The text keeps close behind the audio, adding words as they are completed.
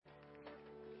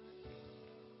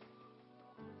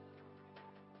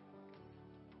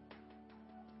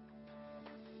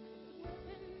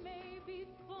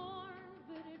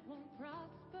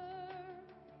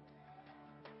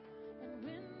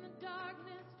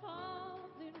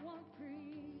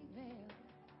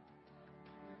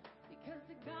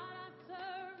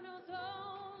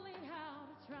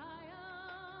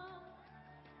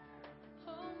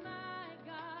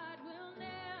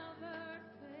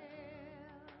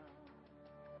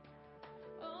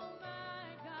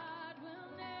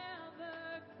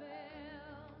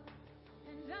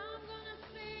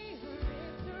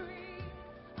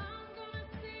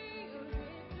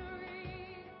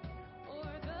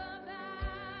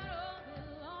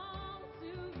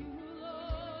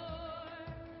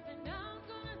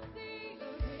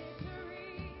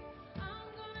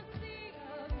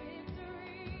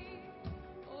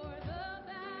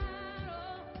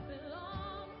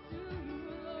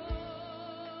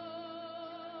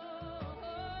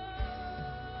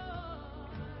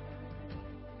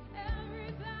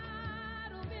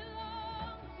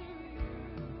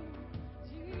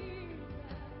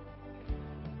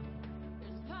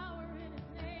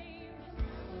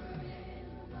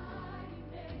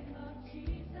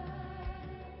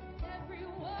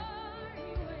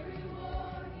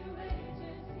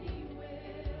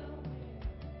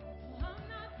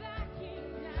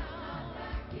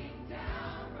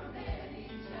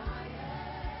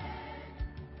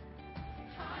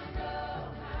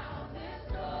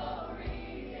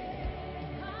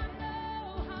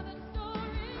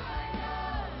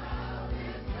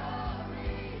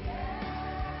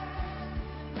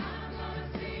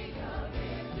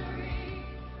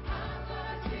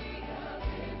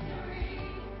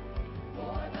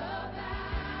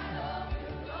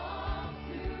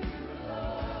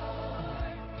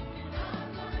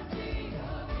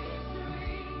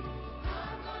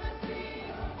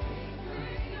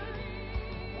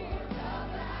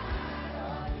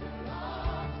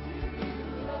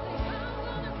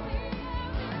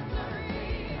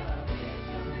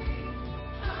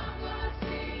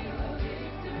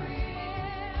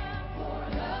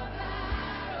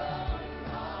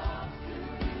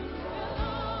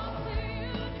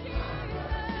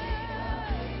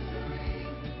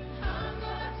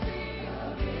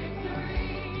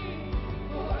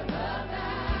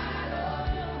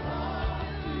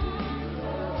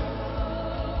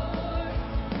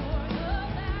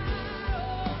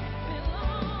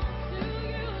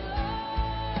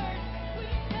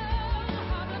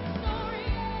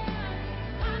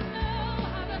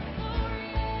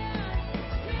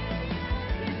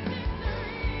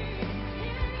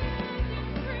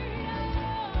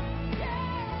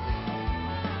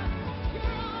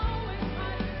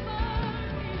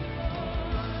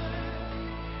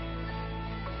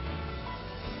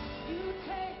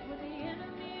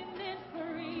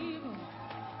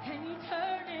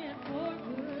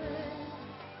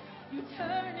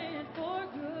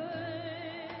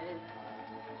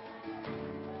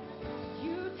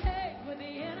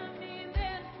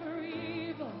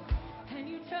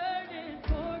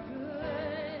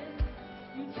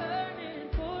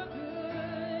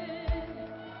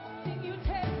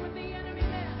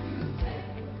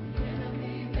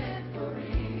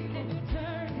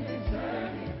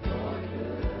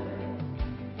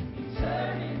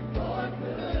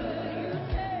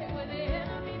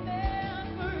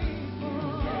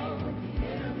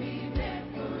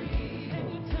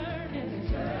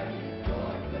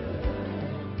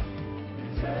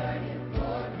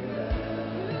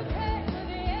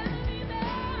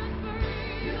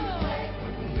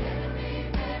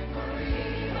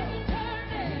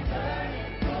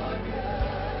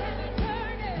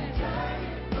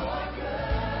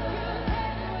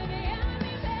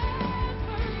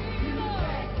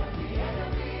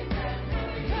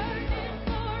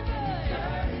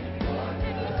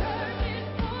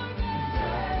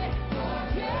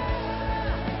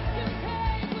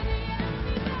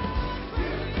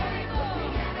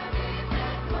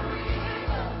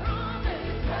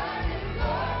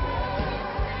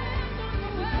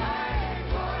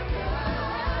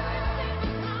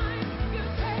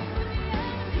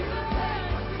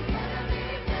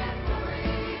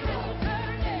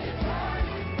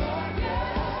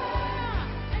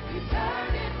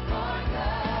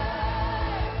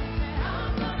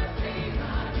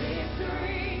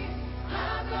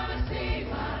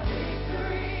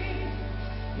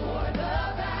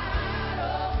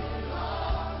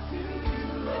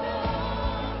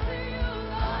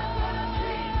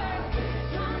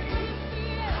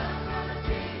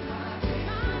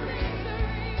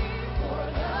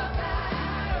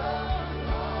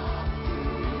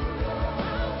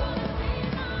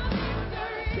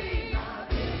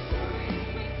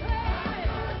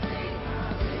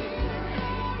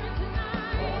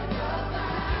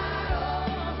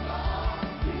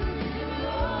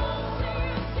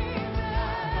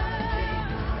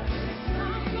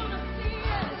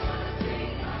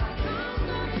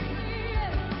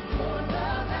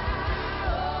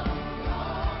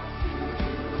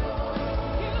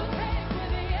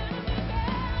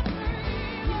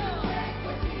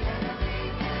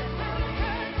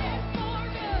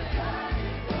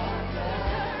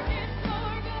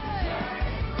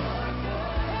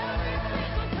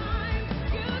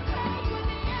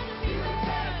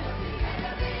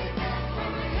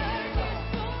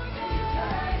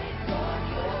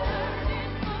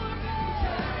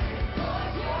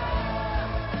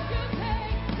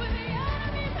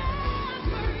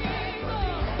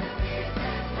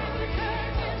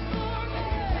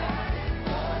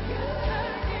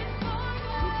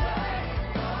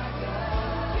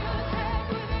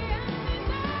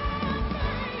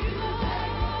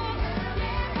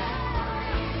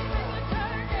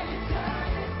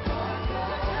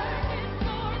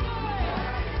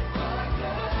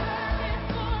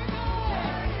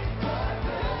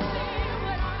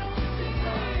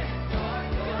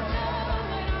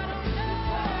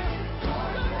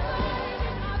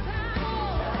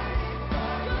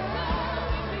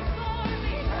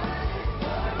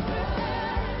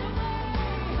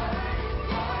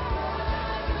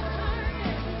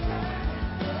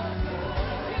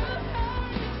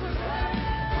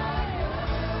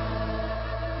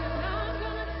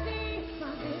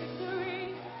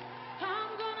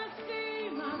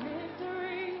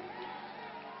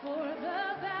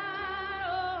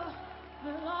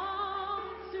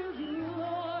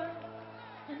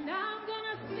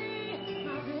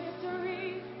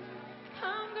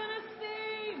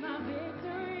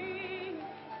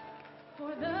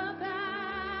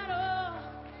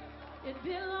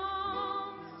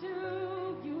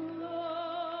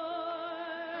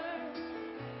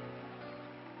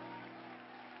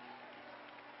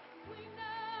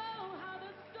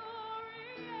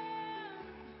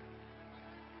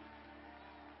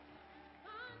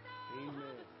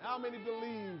How many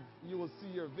believe you will see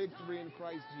your victory in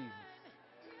Christ Jesus?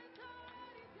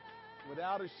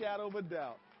 Without a shadow of a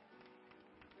doubt,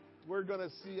 we're going to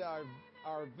see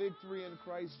our victory in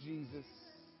Christ Jesus,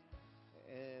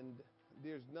 and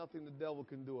there's nothing the devil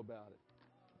can do about it.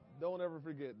 Don't ever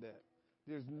forget that.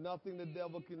 There's nothing the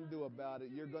devil can do about it.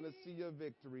 You're going to see your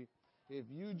victory. If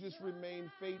you just remain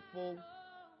faithful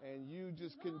and you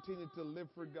just continue to live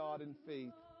for God in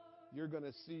faith, you're going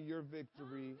to see your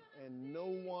victory, and no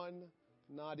one,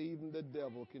 not even the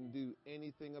devil, can do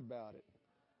anything about it.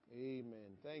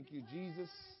 Amen. Thank you, Jesus.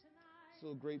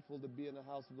 So grateful to be in the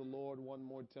house of the Lord one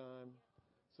more time.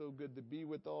 So good to be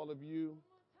with all of you.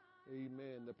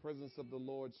 Amen. The presence of the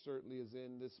Lord certainly is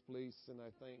in this place, and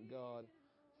I thank God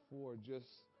for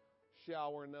just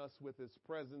showering us with His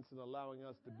presence and allowing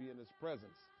us to be in His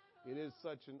presence. It is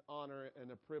such an honor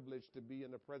and a privilege to be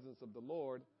in the presence of the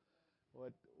Lord.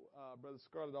 What Brother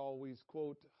Scarlett always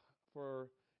quote, for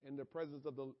in the presence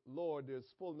of the Lord there's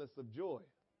fullness of joy,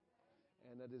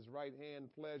 and at His right hand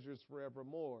pleasures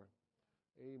forevermore.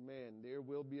 Amen. There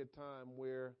will be a time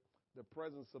where the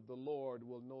presence of the Lord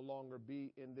will no longer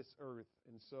be in this earth.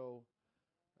 And so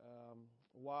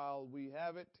while we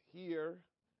have it here,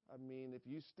 I mean, if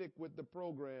you stick with the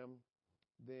program,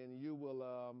 then you will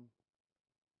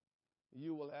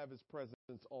have His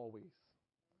presence always.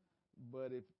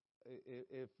 But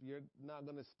if you're not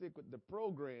going to stick with the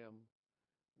program,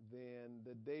 then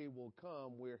the day will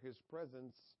come where His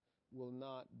presence will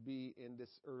not be in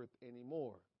this earth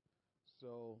anymore.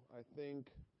 So I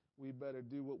think we better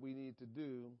do what we need to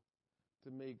do to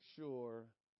make sure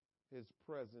His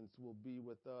presence will be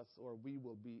with us, or we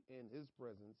will be in His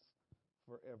presence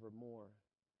forevermore.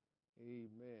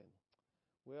 Amen.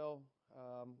 Well,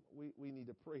 we need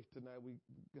to pray tonight. We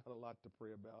got a lot to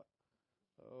pray about.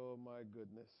 Oh, my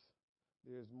goodness.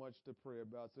 There's much to pray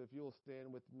about. So if you'll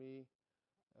stand with me,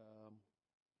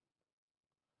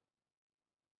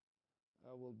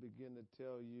 I will begin to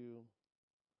tell you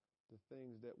the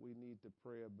things that we need to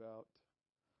pray about,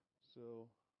 so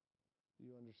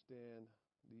you understand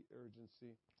the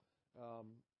urgency.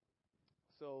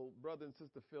 So Brother and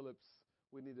Sister Phillips,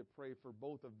 we need to pray for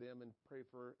both of them and pray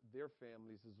for their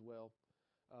families as well.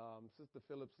 Sister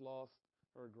Phillips lost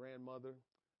her grandmother,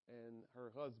 and her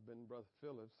husband, Brother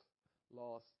Phillips,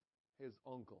 lost his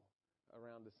uncle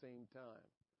around the same time.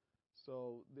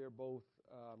 So they're both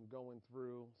going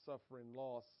through suffering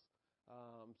loss.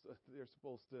 So they're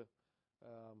supposed to,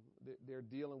 they're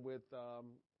dealing with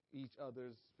each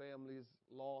other's families'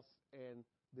 loss and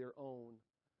their own.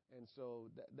 And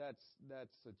so that's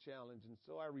a challenge. And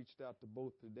so I reached out to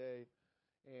both today.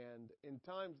 And in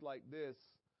times like this,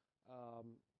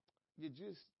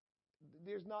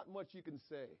 there's not much you can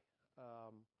say.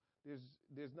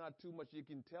 There's not too much you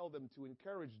can tell them to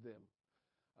encourage them.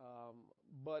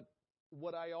 But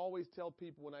what I always tell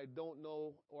people when I don't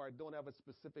know or I don't have a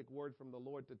specific word from the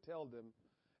Lord to tell them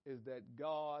is that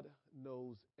God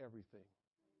knows everything.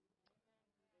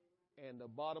 And the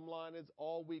bottom line is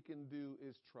all we can do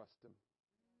is trust Him.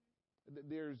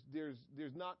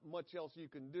 There's not much else you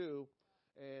can do.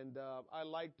 And I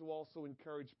like to also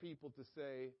encourage people to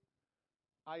say,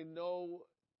 I know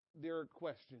there are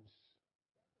questions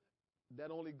that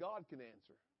only God can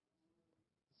answer.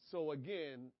 So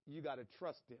again, you got to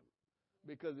trust Him,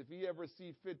 because if He ever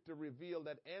see fit to reveal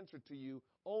that answer to you,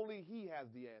 only He has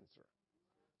the answer.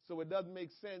 So it doesn't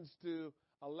make sense to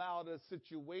allow the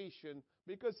situation,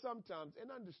 because sometimes,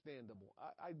 and understandable,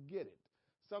 I get it.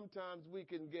 Sometimes we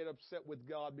can get upset with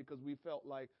God because we felt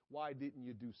like, why didn't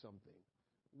you do something?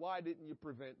 Why didn't you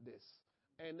prevent this?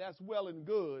 And that's well and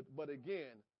good, but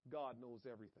again, God knows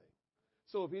everything.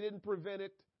 So if He didn't prevent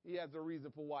it, He has a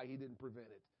reason for why He didn't prevent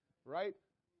it, right?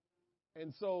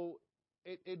 And so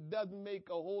it doesn't make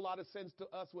a whole lot of sense to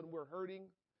us when we're hurting,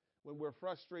 when we're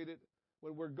frustrated,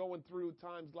 when we're going through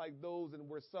times like those and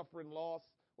we're suffering loss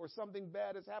or something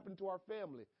bad has happened to our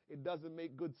family. It doesn't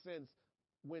make good sense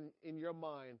when in your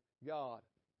mind, God,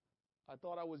 I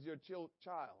thought I was your child.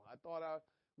 I thought I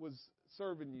was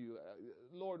serving you.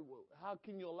 Lord, how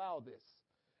can you allow this?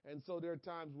 And so there are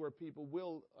times where people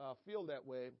will feel that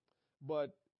way,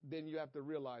 but then you have to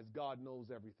realize God knows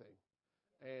everything.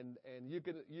 And you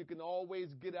can always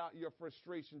get out your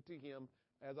frustration to Him.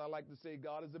 As I like to say,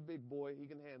 God is a big boy. He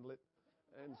can handle it.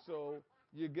 And so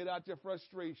you get out your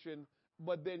frustration,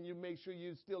 but then you make sure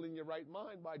you're still in your right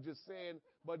mind by just saying,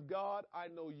 but God, I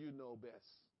know you know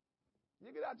best.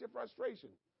 You get out your frustration.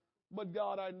 But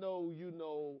God, I know you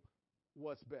know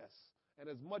what's best. And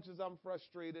as much as I'm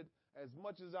frustrated, as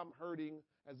much as I'm hurting,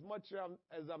 as much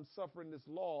as I'm suffering this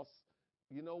loss,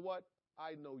 you know what?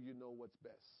 I know you know what's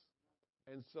best.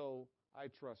 And so I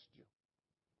trust you.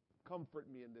 Comfort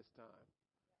me in this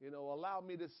time. Allow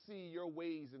me to see your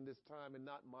ways in this time and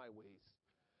not my ways.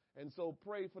 And so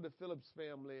pray for the Phillips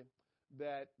family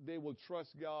that they will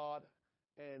trust God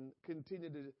and continue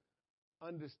to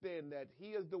understand that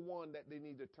he is the one that they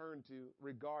need to turn to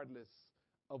regardless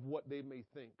of what they may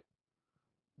think,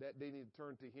 that they need to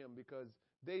turn to him, because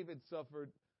David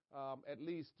suffered at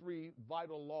least 3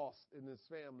 vital losses in his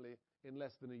family in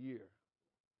less than a year.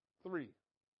 3.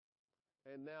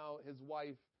 And now his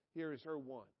wife, here is her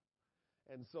one.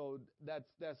 And so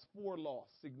that's 4 loss,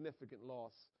 significant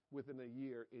loss within a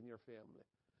year in your family.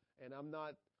 And I'm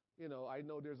not, I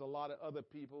know there's a lot of other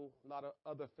people, a lot of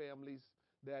other families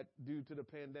that due to the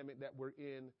pandemic that we're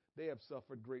in, they have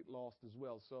suffered great loss as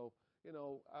well. So,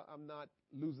 I'm not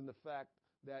losing the fact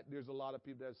that there's a lot of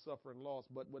people that are suffering loss.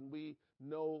 But when we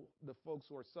know the folks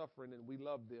who are suffering and we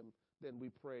love them, then we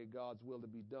pray God's will to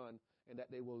be done and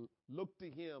that they will look to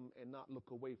him and not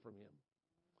look away from him.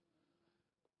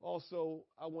 Also,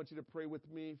 I want you to pray with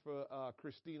me for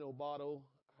Christine Obato,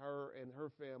 her and her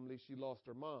family. She lost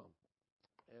her mom,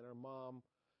 and her mom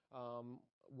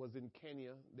was in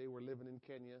Kenya. They were living in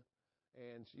Kenya,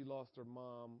 and she lost her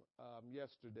mom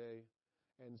yesterday.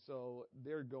 And so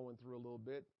they're going through a little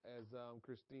bit. As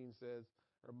Christine says,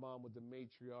 her mom was the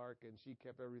matriarch, and she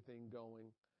kept everything going,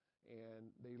 and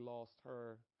they lost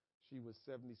her. She was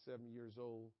 77 years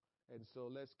old. And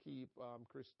so let's keep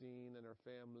Christine and her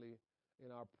family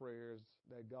in our prayers,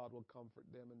 that God will comfort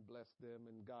them and bless them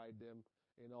and guide them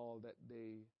in all that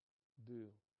they do.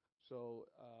 So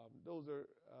those are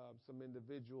some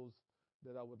individuals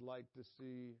that I would like to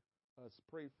see us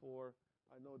pray for.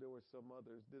 I know there were some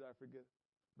others. Did I forget?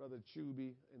 Brother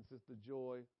Chubby and Sister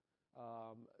Joy.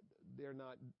 They're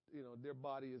not, their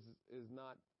body is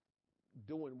not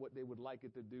doing what they would like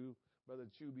it to do. Brother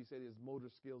Chubby said his motor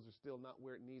skills are still not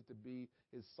where it needs to be.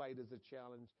 His sight is a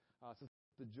challenge.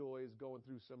 Sister Joy is going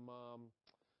through some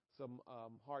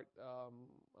heart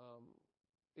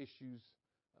issues.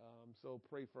 So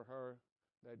pray for her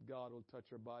that God will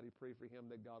touch her body. Pray for him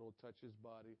that God will touch his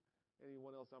body.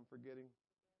 Anyone else I'm forgetting?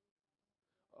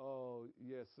 Oh,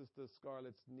 yes, Sister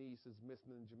Scarlett's niece is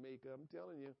missing in Jamaica. I'm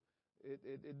telling you,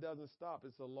 it doesn't stop.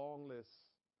 It's a long list.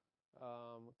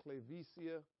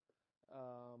 Clavicia,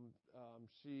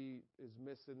 she is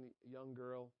missing, young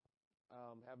girl.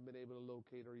 Haven't been able to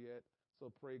locate her yet.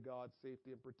 So pray God's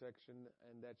safety and protection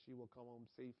and that she will come home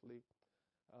safely.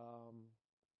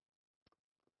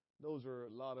 Those are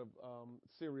a lot of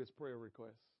serious prayer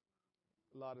requests.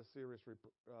 A lot of serious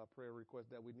prayer requests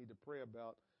that we need to pray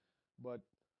about. But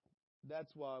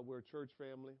that's why we're a church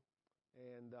family.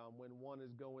 And when one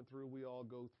is going through, we all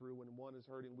go through. When one is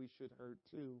hurting, we should hurt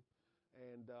too.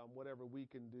 And whatever we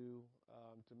can do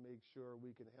to make sure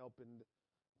we can help in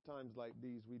times like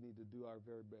these, we need to do our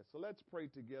very best. So let's pray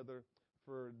together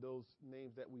for those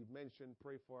names that we've mentioned.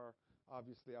 Pray for,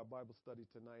 obviously, our Bible study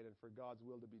tonight and for God's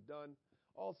will to be done.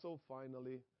 Also,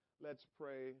 finally, let's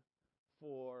pray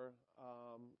for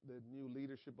the new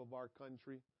leadership of our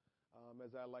country.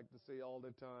 As I like to say all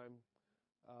the time,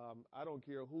 I don't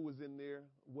care who is in there,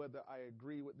 whether I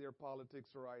agree with their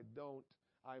politics or I don't.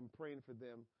 I'm praying for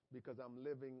them because I'm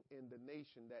living in the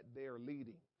nation that they're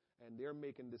leading, and they're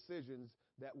making decisions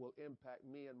that will impact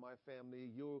me and my family,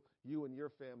 you and your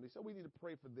family. So we need to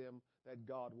pray for them that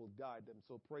God will guide them.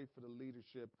 So pray for the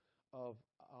leadership of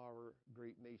our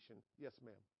great nation. Yes,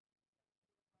 ma'am.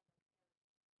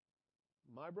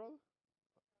 My brother?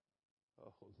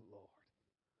 Oh, Lord.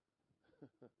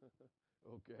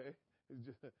 Okay.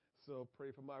 So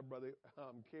pray for my brother,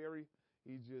 Kerry.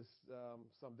 He just,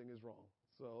 something is wrong.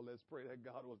 So let's pray that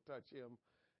God will touch him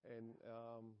and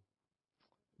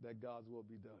that God's will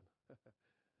be done.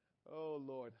 Oh,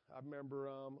 Lord. I remember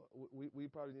we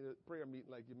probably need a prayer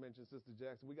meeting like you mentioned, Sister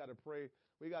Jackson. We got to pray.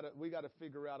 We got to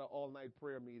figure out an all-night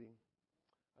prayer meeting.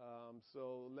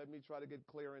 So let me try to get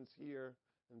clearance here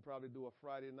and probably do a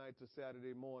Friday night to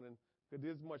Saturday morning, because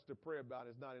there's much to pray about.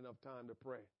 It's not enough time to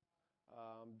pray.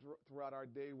 Throughout our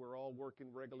day, we're all working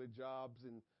regular jobs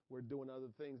and we're doing other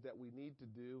things that we need to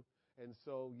do. And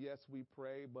so, yes, we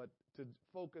pray, but to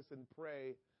focus and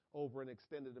pray over an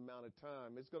extended amount of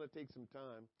time, it's going to take some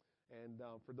time. And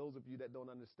for those of you that don't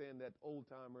understand that, old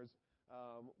timers,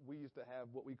 we used to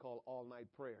have what we call all-night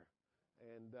prayer.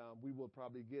 And we will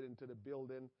probably get into the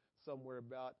building somewhere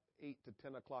about 8 to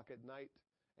 10 o'clock at night,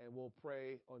 and we'll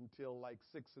pray until like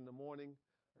 6 in the morning,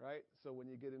 right? So when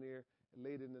you get in here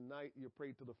late in the night, you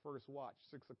pray to the first watch.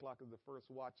 6 o'clock is the first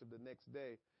watch of the next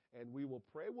day. and we will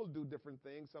pray. We'll do different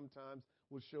things. Sometimes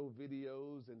we'll show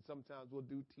videos, and sometimes we'll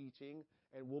do teaching,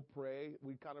 and we'll pray.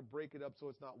 We kind of break it up so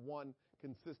it's not one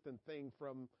consistent thing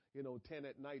from, 10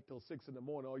 at night till 6 in the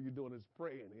morning. All you're doing is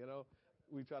praying,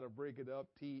 We try to break it up,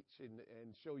 teach, and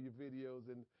show you videos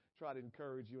and try to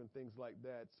encourage you and things like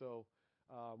that. So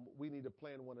we need to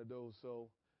plan one of those. So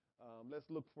let's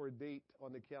look for a date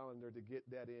on the calendar to get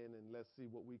that in, and let's see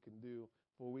what we can do,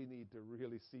 for we need to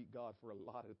really seek God for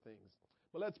a lot of things.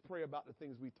 But let's pray about the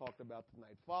things we talked about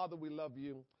tonight. Father, we love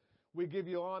you. We give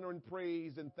you honor and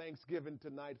praise and thanksgiving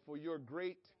tonight, for you're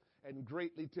great and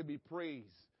greatly to be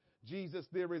praised. Jesus,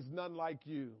 there is none like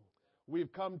you.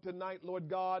 We've come tonight, Lord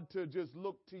God, to just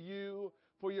look to you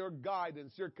for your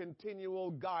guidance, your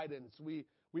continual guidance.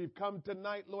 We've come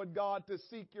tonight, Lord God, to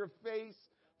seek your face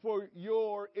for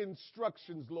your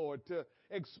instructions, Lord, to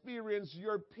experience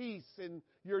your peace and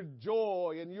your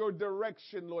joy and your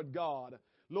direction, Lord God.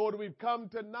 Lord, we've come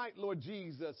tonight, Lord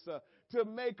Jesus, to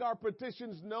make our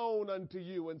petitions known unto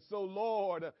you. And so,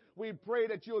 Lord, we pray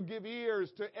that you'll give ears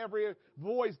to every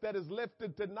voice that is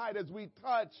lifted tonight as we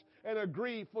touch and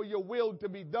agree for your will to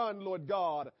be done, Lord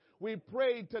God. We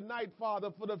pray tonight, Father,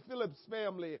 for the Phillips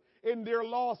family in their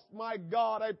loss. My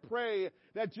God, I pray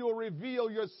that you'll reveal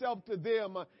yourself to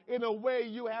them in a way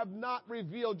you have not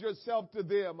revealed yourself to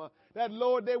them. That,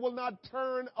 Lord, they will not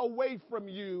turn away from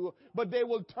you, but they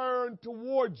will turn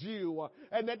towards you,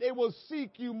 and that they will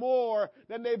seek you more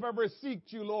than they've ever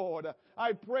seeked you, Lord.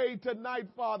 I pray tonight,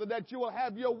 Father, that you will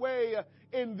have your way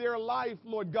in their life,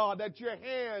 Lord God, that your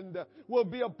hand will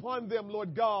be upon them,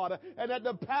 Lord God, and that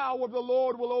the power of the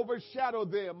Lord will overshadow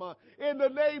them. In the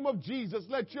name of Jesus,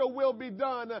 let your will be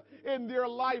done in their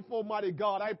life, Almighty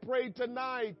God. I pray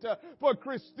tonight for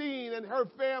Christine and her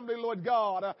family, Lord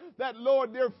God, that,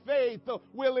 Lord, their faith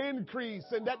will increase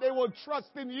and that they will trust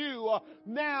in you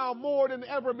now more than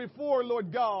ever before,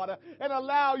 Lord God, and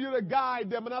allow you to guide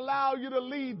them and allow you to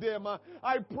lead them.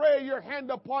 I pray your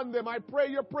hand upon them. I pray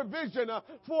your provision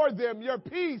for them, your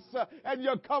peace and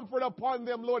your comfort upon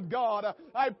them, Lord God.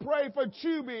 I pray for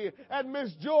Chubby and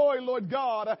Miss Joy, Lord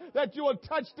God, that you will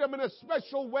touch them in a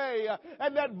special way,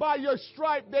 and that by your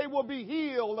stripe they will be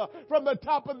healed from the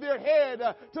top of their head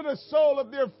to the sole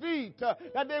of their feet,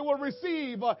 that they will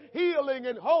receive healing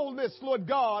and wholeness, Lord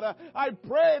God. I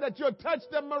pray that you'll touch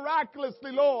them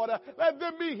miraculously, Lord. Let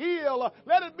them be healed.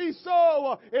 Let it be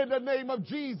so in the name of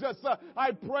Jesus.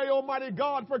 I pray, Almighty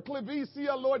God, for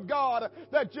Clavicia, Lord God,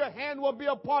 that your hand will be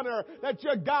upon her, that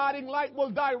your guiding light will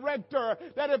direct her,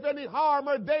 that if any harm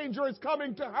or danger is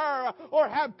coming to her or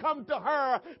have come to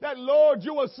her, that, Lord,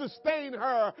 you will sustain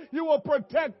her, you will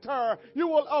protect her, you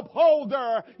will uphold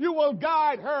her, you will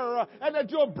guide her, and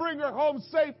that you'll bring her home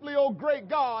safely, oh great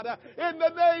God. In the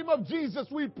name of Jesus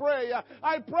we pray.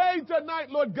 I pray tonight,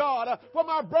 Lord God, for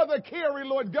my brother Kerry,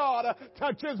 Lord God.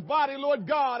 Touch his body, Lord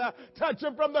God. Touch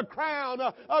him from the crown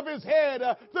of his head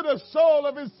to the sole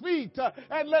of his feet,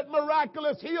 and let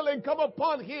miraculous healing come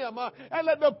upon him, and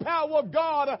let the power of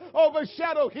God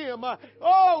overshadow him.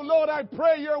 Oh Lord, I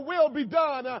pray your will be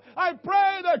done. I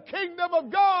pray the kingdom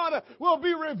of God will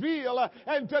be revealed.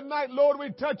 And tonight, Lord, we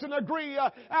touch and agree,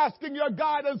 asking your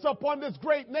guidance upon this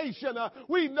great nation.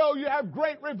 We know you have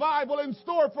great revival in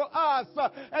store for us,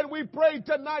 and we pray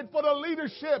tonight for the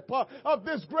leadership of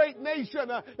this great nation,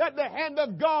 that the hand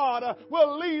of God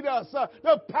will lead us,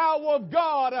 the power of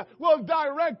God will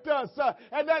direct us,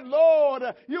 and that, Lord,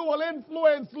 you will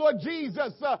influence, Lord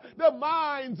Jesus, the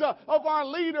minds of our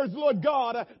leaders, Lord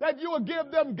God, that you will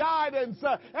give them guidance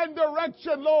and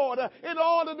direction, Lord, in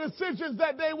all the decisions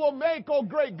that they will make, oh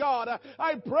great God.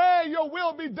 I pray your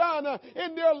will be done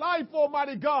in their life,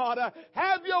 Almighty God.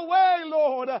 Have your way,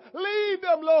 Lord. Lead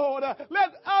them, Lord.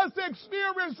 Let us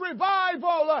experience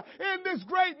revival in this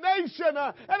great nation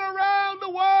and around the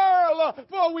world.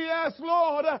 For we ask,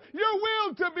 Lord, your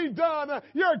will to be done,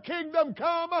 your kingdom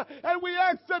come. And we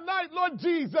ask tonight, Lord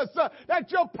Jesus,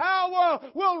 that your power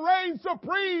will reign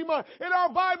supreme in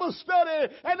our Bible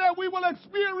study, and that we will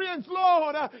experience,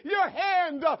 Lord, your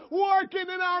hand working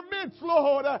in our midst,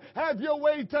 Lord. Have your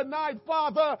way tonight,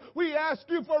 Father. We ask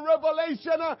you for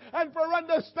revelation and for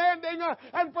understanding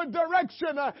and for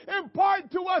direction.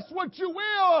 Impart to us what you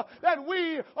will, that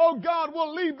we, oh God,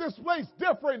 will leave this place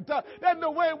different than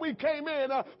the way we came in.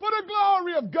 For the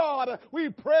glory of God, we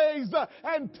praise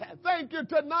and thank you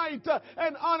tonight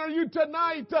and honor you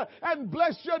tonight and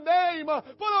bless your name. For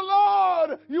the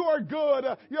Lord, you are good,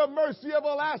 your mercy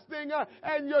everlasting,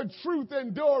 and your truth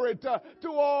endureth to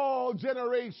all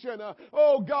generation.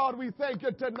 Oh God, we thank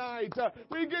you tonight.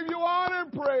 We give you honor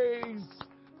and praise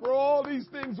for all these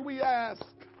things we ask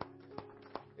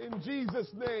in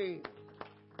Jesus' name.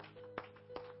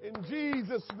 In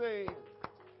Jesus' name.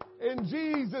 In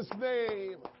Jesus'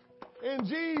 name. In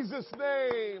Jesus'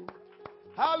 name.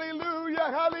 Hallelujah,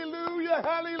 hallelujah,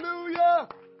 hallelujah.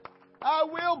 I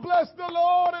will bless the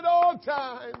Lord at all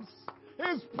times.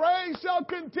 His praise shall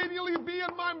continually be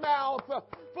in my mouth.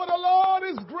 For the Lord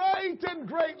is great and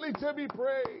greatly to be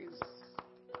praised.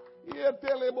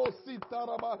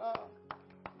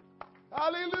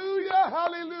 Hallelujah,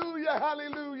 hallelujah,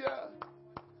 hallelujah.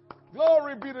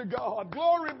 Glory be to God,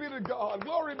 glory be to God,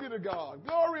 glory be to God,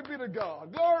 glory be to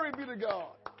God, glory be to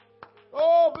God.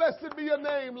 Oh, blessed be your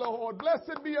name, Lord.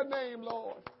 Blessed be your name,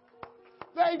 Lord.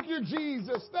 Thank you,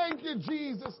 Jesus. Thank you,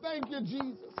 Jesus. Thank you,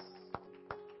 Jesus.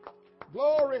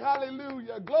 Glory,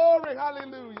 hallelujah. Glory,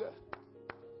 hallelujah.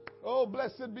 Oh,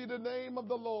 blessed be the name of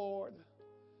the Lord.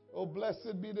 Oh,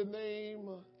 blessed be the name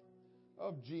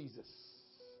of Jesus.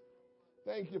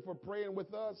 Thank you for praying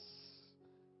with us.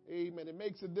 Amen. It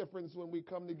makes a difference when we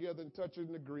come together and touch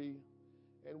and agree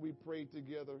and we pray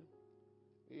together.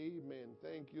 Amen.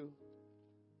 Thank you.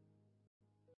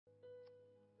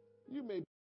 You may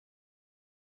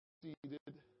be seated.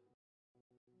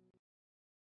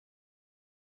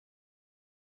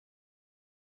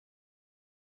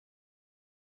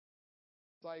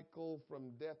 Cycle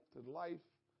from death to life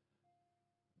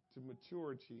to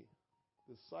maturity.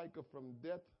 The cycle from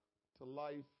death to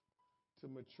life to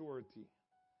maturity.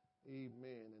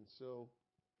 Amen. And so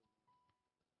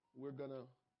we're going to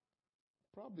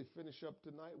probably finish up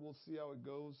tonight. We'll see how it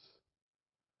goes.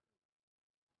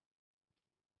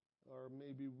 Or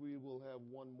maybe we will have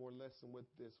one more lesson with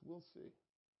this. We'll see.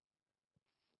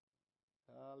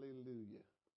 Hallelujah.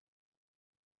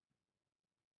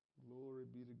 Glory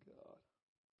be to God.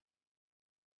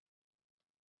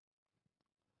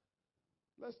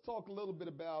 Let's talk a little bit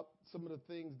about some of the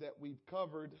things that we've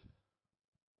covered.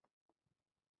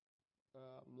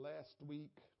 Last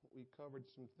week, we covered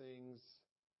some things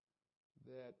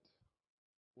that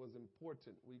was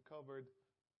important. We covered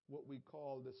what we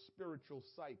call the spiritual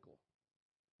cycle.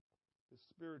 The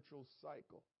spiritual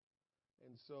cycle.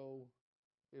 And so,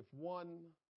 if one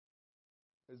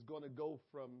is going to go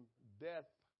from death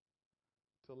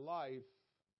to life,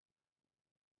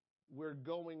 we're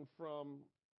going from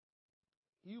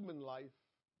human life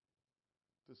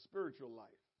to spiritual life.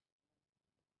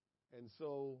 And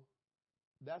so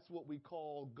that's what we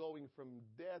call going from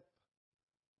death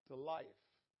to life.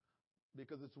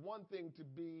 Because it's one thing to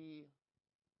be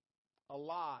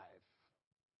alive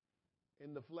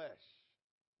in the flesh,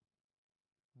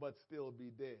 but still be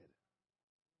dead.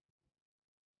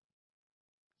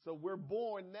 So we're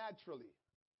born naturally,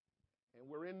 and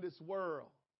we're in this world.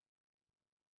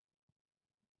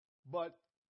 But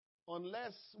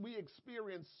unless we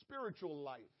experience spiritual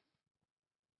life,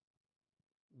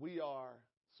 we are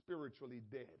spiritually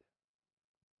dead.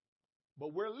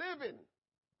 But we're living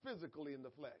physically in the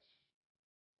flesh.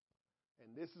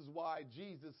 And this is why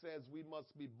Jesus says we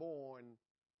must be born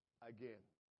again.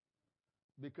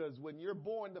 Because when you're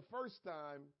born the first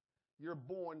time, you're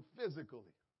born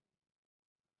physically.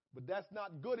 But that's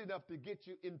not good enough to get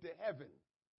you into heaven.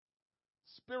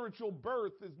 Spiritual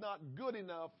birth is not good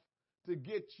enough to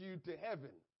get you to heaven.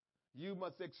 You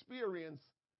must experience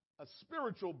a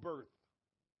spiritual birth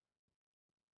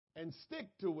and stick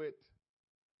to it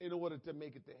in order to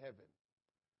make it to heaven.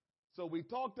 So we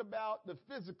talked about the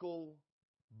physical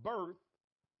birth,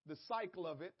 the cycle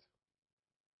of it,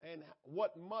 and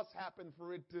what must happen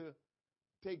for it to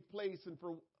take place and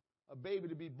for a baby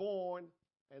to be born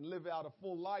and live out a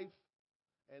full life.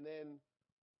 And then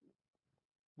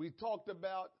we talked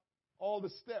about all the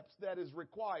steps that is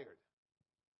required.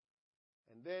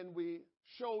 And then we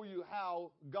show you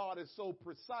how God is so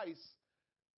precise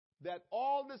that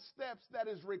all the steps that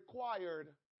is required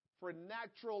for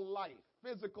natural life,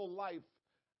 physical life,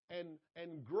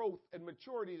 and growth and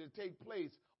maturity to take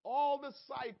place, all the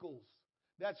cycles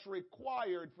that's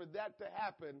required for that to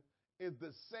happen is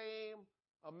the same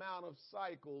amount of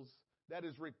cycles that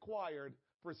is required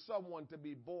for someone to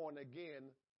be born again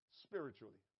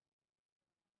spiritually.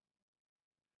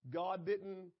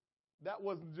 That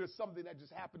wasn't just something that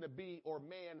just happened to be, or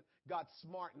man got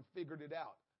smart and figured it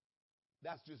out.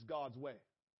 That's just God's way.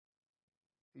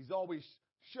 He's always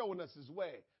showing us his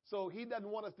way. So he doesn't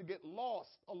want us to get lost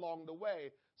along the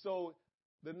way. So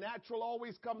the natural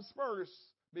always comes first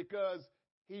because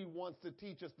he wants to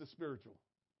teach us the spiritual.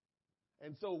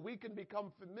 And so we can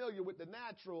become familiar with the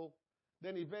natural.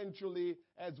 Then eventually,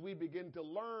 as we begin to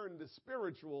learn the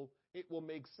spiritual, it will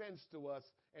make sense to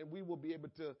us and we will be able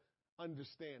to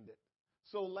understand it.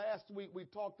 So last week we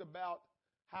talked about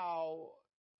how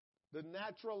the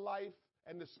natural life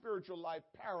and the spiritual life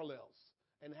parallels,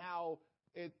 and how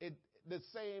the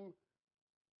same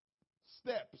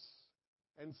steps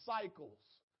and cycles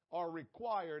are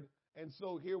required. And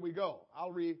so here we go.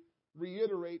 I'll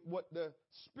reiterate what the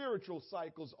spiritual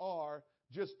cycles are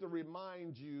just to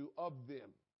remind you of them.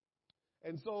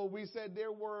 And so we said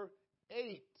there were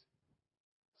 8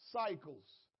 cycles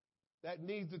that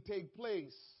need to take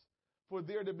place for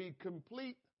there to be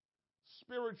complete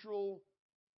spiritual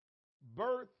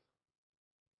birth,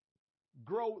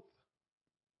 growth,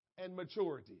 and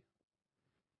maturity.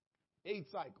 8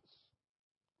 cycles.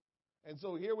 And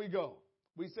so here we go.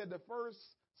 We said the first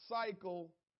cycle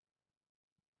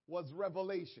was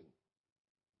revelation.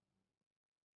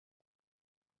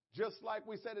 Just like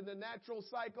we said in the natural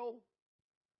cycle,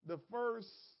 the first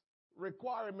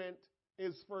requirement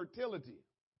is fertility.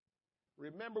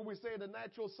 Remember, we say in the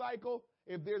natural cycle,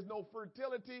 if there's no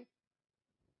fertility,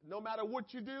 no matter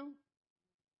what you do,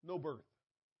 no birth.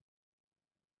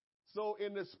 So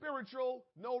in the spiritual,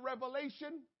 no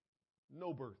revelation,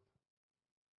 no birth.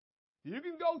 You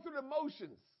can go through the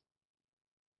motions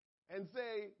and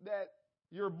say that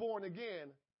you're born again,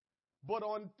 but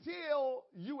until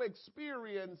you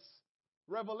experience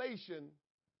revelation,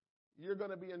 you're going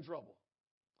to be in trouble.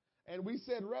 And we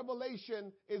said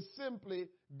revelation is simply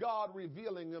God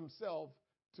revealing himself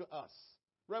to us.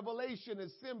 Revelation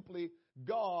is simply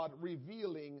God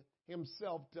revealing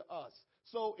himself to us.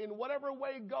 So in whatever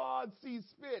way God sees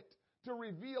fit to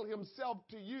reveal himself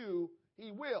to you,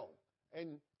 he will.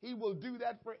 And he will do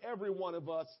that for every one of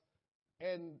us.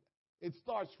 And it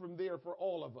starts from there for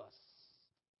all of us.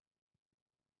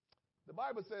 The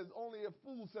Bible says only a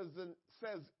fool says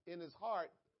in his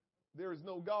heart, there is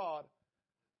no God.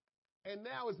 And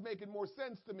now it's making more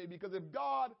sense to me, because if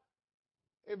God's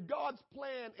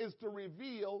plan is to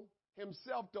reveal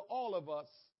himself to all of us,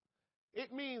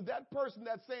 it means that person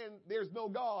that's saying there's no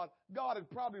God, God had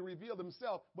probably revealed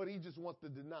himself, but he just wants to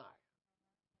deny.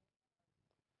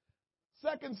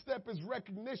 Second step is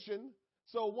recognition.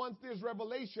 So once there's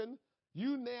revelation,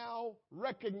 you now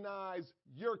recognize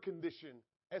your condition,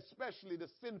 especially the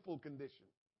sinful condition.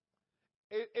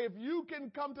 If you can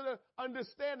come to the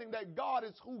understanding that God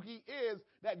is who he is,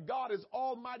 that God is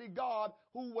Almighty God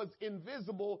who was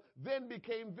invisible, then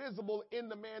became visible in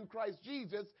the man Christ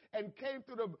Jesus, and came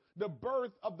through the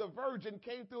birth of the virgin,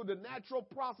 came through the natural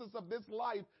process of this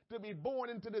life to be born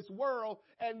into this world,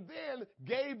 and then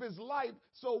gave his life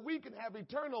so we can have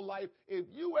eternal life. If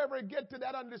you ever get to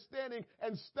that understanding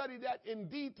and study that in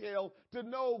detail to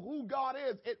know who God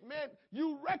is, it meant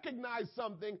you recognize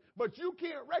something, but you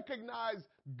can't recognize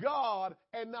God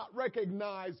and not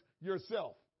recognize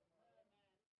yourself.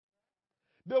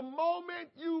 The moment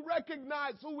you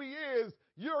recognize who he is,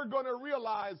 you're going to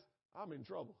realize I'm in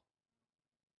trouble.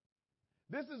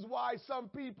 This is why some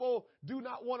people do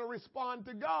not want to respond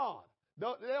to God. They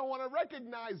don't want to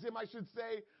recognize him, I should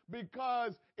say,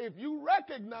 because if you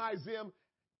recognize him,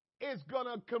 it's going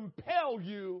to compel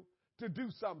you to do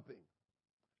something.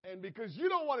 And because you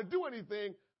don't want to do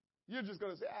anything, you're just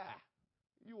going to say,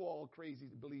 you all crazy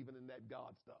believing in that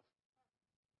God stuff.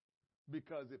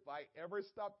 Because if I ever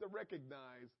stop to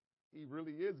recognize he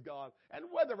really is God, and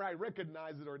whether I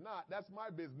recognize it or not, that's my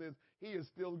business. He is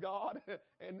still God,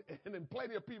 and then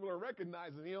plenty of people are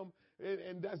recognizing him,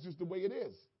 and that's just the way it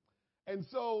is. And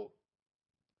so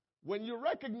when you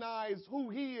recognize who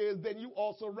he is, then you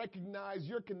also recognize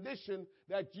your condition,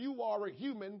 that you are a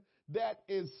human that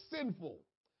is sinful,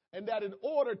 and that in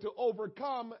order to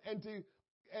overcome and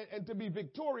to be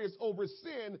victorious over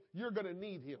sin, you're going to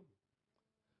need him.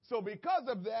 So because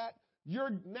of that,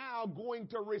 you're now going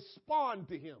to respond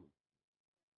to him.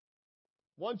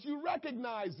 Once you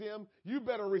recognize him, you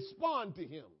better respond to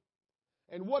him.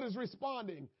 And what is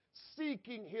responding?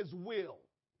 Seeking his will.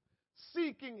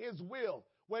 Seeking his will.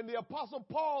 When the Apostle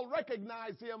Paul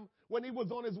recognized him when he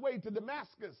was on his way to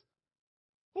Damascus,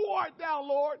 who art thou,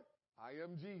 Lord? I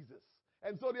am Jesus.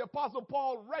 And so the Apostle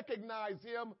Paul recognized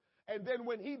him. And then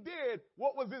when he did,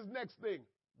 what was his next thing?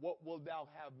 What wilt thou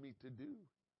have me to do?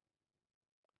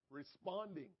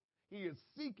 Responding. He is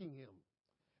seeking him.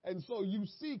 And so you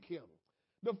seek him.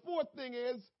 The fourth thing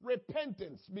is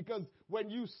repentance, because when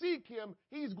you seek him,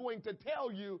 he's going to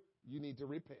tell you, you need to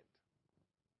repent.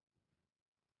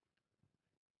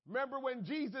 Remember when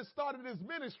Jesus started his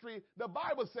ministry, the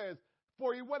Bible says,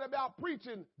 for he went about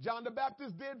preaching, John the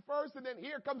Baptist did first, and then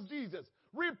here comes Jesus.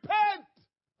 Repent,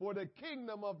 for the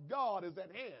kingdom of God is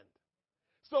at hand.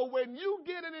 So when you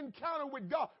get an encounter with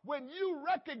God, when you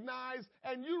recognize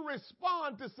and you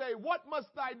respond to say, what must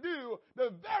I do?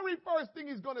 The very first thing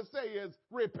he's going to say is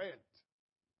repent.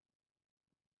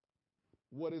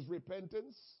 What is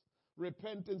repentance?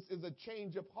 Repentance is a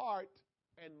change of heart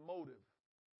and motive.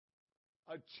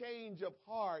 a change of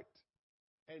heart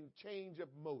and change of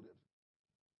motive.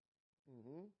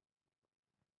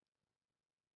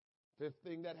 Fifth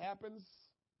thing that happens,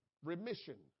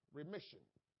 remission. Remission.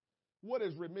 What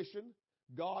is remission?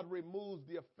 God removes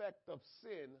the effect of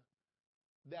sin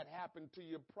that happened to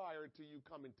you prior to you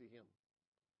coming to him.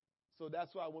 So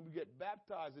that's why when we get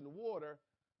baptized in water,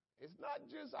 it's not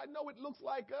just, I know it looks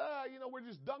like, we're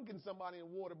just dunking somebody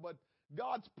in water, but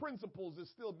God's principles is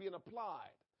still being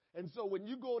applied. And so when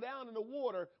you go down in the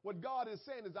water, what God is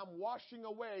saying is, I'm washing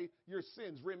away your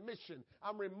sins, remission.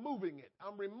 I'm removing it.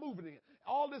 I'm removing it.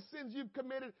 All the sins you've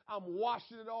committed, I'm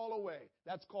washing it all away.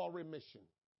 That's called remission.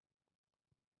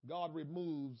 God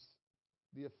removes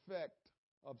the effect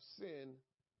of sin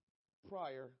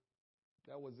prior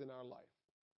that was in our life.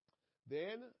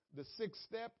 Then the sixth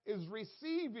step is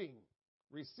receiving.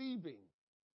 Receiving.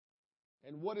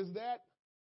 And what is that?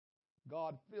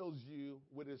 God fills you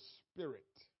with his Spirit.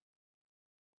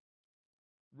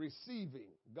 Receiving.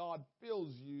 God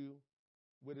fills you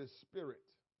with his Spirit.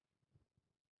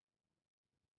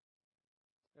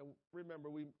 And remember,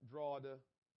 we draw the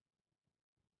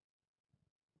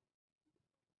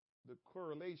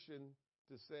correlation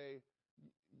to say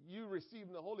you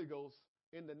receiving the Holy Ghost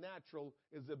in the natural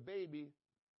is a baby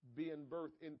being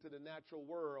birthed into the natural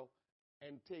world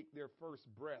and take their first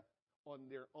breath on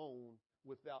their own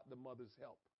without the mother's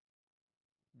help.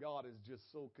 God is just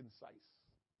so concise.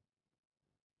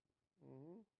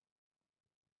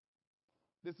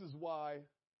 This is why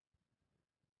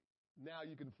now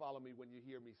you can follow me when you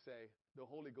hear me say the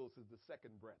Holy Ghost is the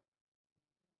second breath.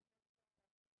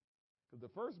 Because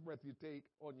the first breath you take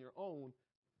on your own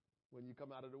when you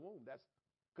come out of the womb. That's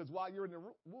because while you're in the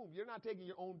womb, you're not taking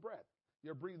your own breath.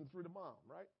 You're breathing through the mom,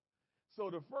 right? So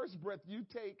the first breath you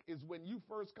take is when you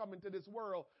first come into this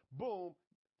world, boom,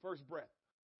 first breath.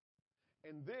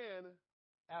 And then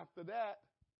after that,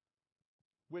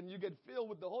 when you get filled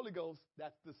with the Holy Ghost,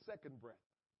 that's the second breath.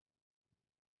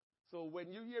 So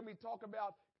when you hear me talk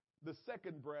about the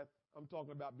second breath, I'm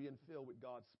talking about being filled with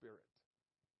God's Spirit.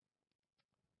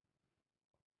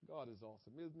 God is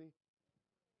awesome, isn't he?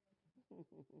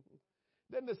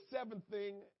 Then the seventh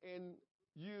thing in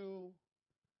you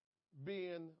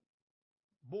being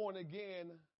born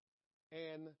again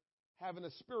and having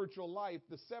a spiritual life,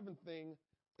 the seventh thing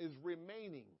is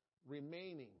remaining.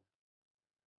 Remaining.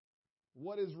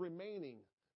 What is remaining?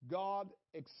 God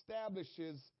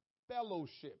establishes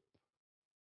fellowship.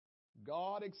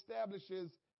 God establishes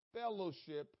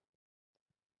fellowship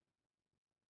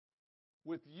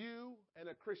with you and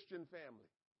a Christian family.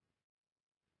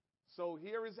 So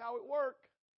here is how it works.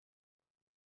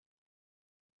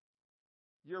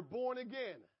 You're born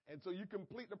again. And so you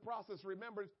complete the process.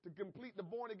 Remember, to complete the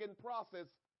born again process,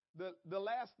 the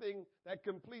last thing that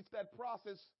completes that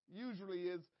process usually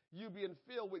is you being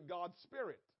filled with God's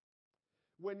Spirit.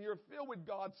 When you're filled with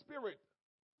God's Spirit,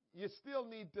 you still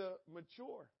need to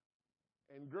mature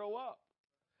and grow up.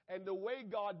 And the way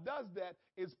God does that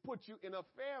is put you in a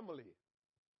family.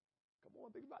 Come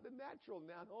on, think about the natural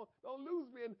now. Don't lose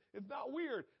me. And it's not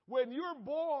weird. When you're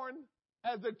born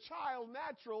as a child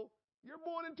natural, you're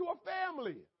born into a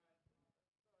family.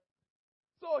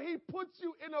 So he puts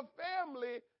you in a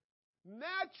family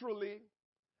naturally,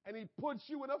 and he puts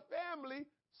you in a family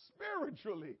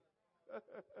spiritually.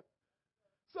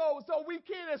 So we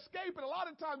can't escape it. A lot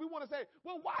of times we want to say,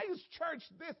 well, why is church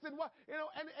this and what,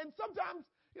 and sometimes,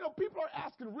 people are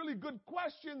asking really good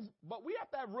questions, but we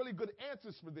have to have really good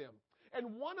answers for them.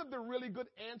 And one of the really good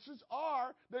answers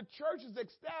are the church is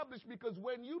established because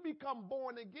when you become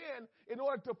born again, in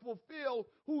order to fulfill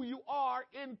who you are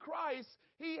in Christ,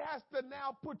 he has to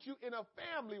now put you in a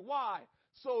family. Why?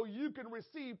 So you can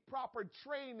receive proper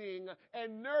training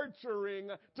and nurturing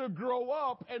to grow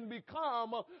up and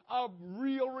become a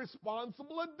real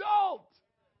responsible adult.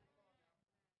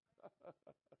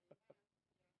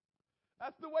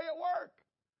 That's the way it works.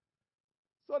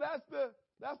 So that's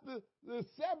the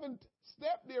seventh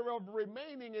step there of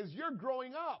remaining is you're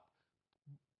growing up.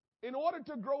 In order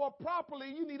to grow up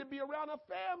properly, you need to be around a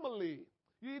family.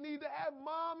 You need to have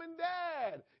mom and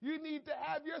dad. You need to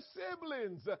have your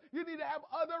siblings. You need to have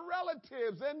other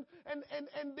relatives. And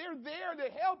they're there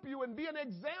to help you and be an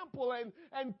example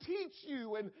and teach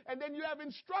you. And then you have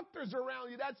instructors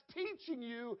around you that's teaching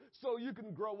you so you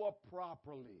can grow up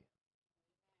properly.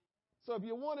 So if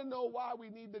you want to know why we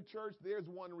need the church, there's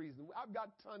one reason. I've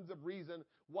got tons of reasons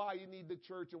why you need the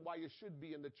church and why you should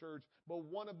be in the church. But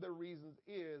one of the reasons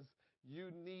is you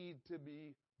need to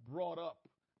be brought up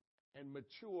and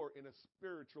mature in a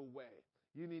spiritual way.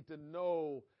 You need to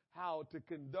know how to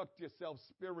conduct yourself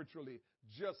spiritually,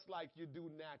 just like you do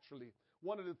naturally.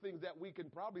 One of the things that we can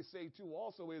probably say too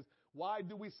also is, why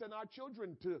do we send our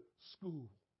children to school?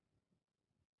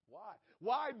 Why?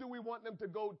 Why do we want them to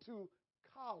go to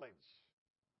college?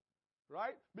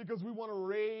 Right? Because we want to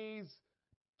raise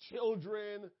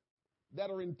children that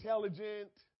are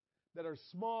intelligent, that are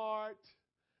smart,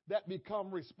 that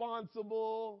become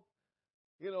responsible,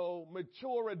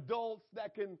 mature adults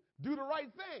that can do the right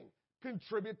thing,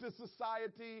 contribute to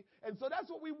society. And so that's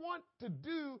what we want to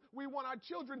do. We want our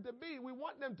children to be. We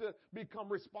want them to become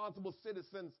responsible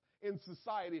citizens in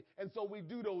society. And so we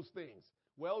do those things.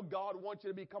 Well, God wants you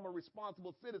to become a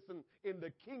responsible citizen in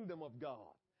the kingdom of God.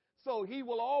 So he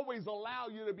will always allow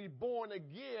you to be born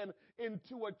again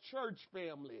into a church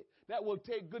family that will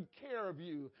take good care of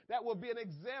you, that will be an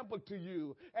example to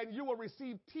you, and you will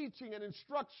receive teaching and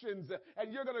instructions,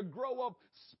 and you're going to grow up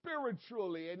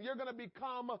spiritually, and you're going to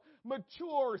become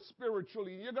mature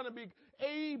spiritually. You're going to be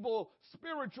able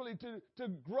spiritually to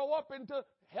grow up and to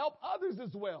help others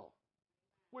as well.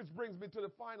 Which brings me to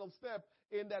the final step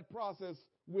in that process,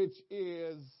 which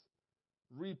is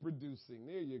reproducing.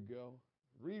 There you go.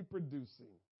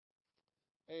 Reproducing.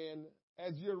 And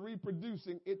as you're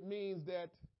reproducing, it means that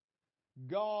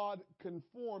God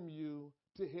conform you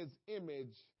to his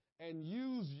image and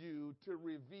use you to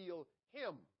reveal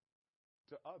him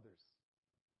to others.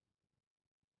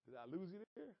 Did I lose you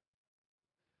there?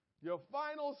 Your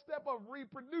final step of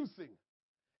reproducing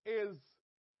is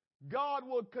God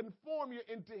will conform you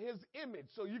into his image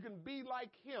so you can be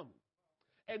like him.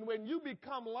 And when you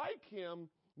become like him,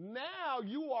 now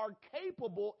you are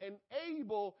capable and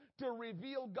able to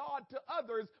reveal God to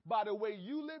others by the way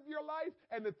you live your life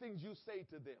and the things you say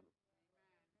to them.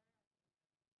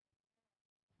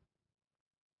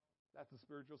 That's a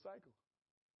spiritual cycle.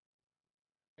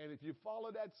 And if you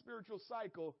follow that spiritual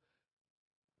cycle,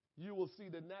 you will see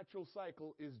the natural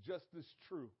cycle is just as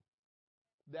true.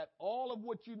 That all of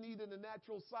what you need in the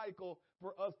natural cycle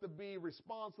for us to be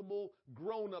responsible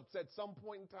grown-ups at some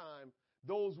point in time,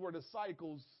 those were the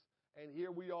cycles, and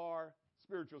here we are,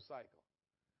 spiritual cycle.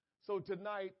 So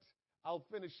tonight, I'll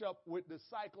finish up with the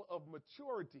cycle of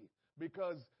maturity,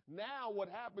 because now what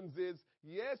happens is,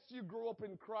 yes, you grew up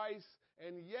in Christ,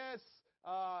 and yes,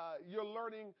 you're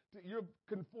learning, you're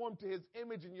conformed to his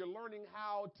image, and you're learning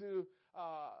how to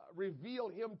reveal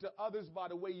him to others by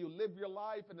the way you live your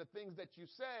life and the things that you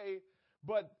say.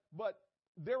 But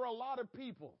there are a lot of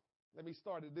people, let me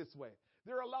start it this way.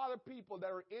 There are a lot of people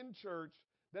that are in church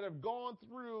that have gone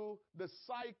through the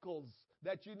cycles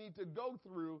that you need to go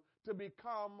through to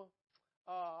become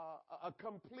a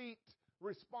complete,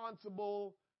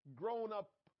 responsible, grown-up,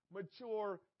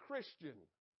 mature Christian.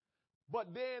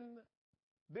 But then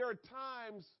there are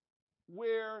times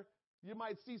where you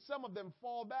might see some of them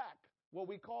fall back. What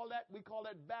we call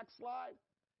that backslide.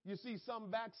 You see some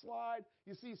backslide.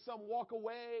 You see some walk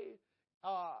away.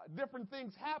 Different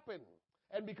things happen.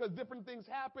 And because different things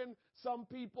happen, some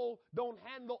people don't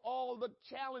handle all the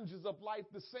challenges of life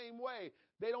the same way.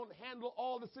 They don't handle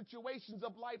all the situations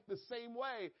of life the same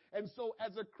way. And so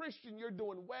as a Christian, you're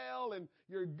doing well and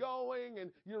you're going and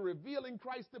you're revealing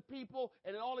Christ to people.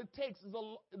 And all it takes is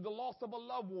the loss of a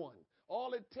loved one.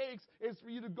 All it takes is for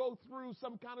you to go through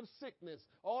some kind of sickness.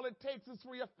 All it takes is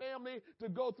for your family to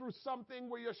go through something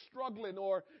where you're struggling,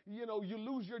 or, you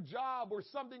lose your job, or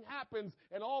something happens,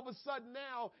 and all of a sudden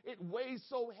now it weighs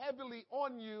so heavily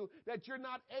on you that you're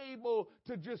not able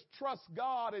to just trust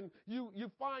God, and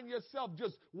you find yourself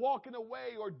just walking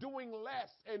away or doing less,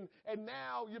 and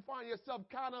now you find yourself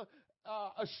kind of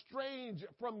estranged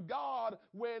from God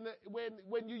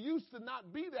when you used to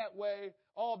not be that way,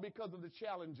 all because of the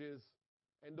challenges.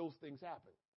 And those things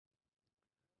happen.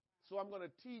 So I'm going to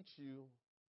teach you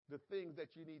the things that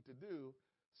you need to do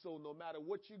so no matter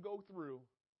what you go through,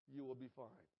 you will be fine.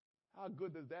 How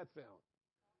good does that sound?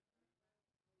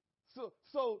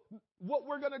 So what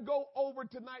we're going to go over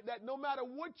tonight, that no matter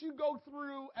what you go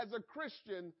through as a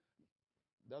Christian,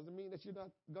 doesn't mean that you're not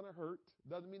going to hurt.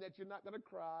 Doesn't mean that you're not going to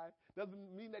cry.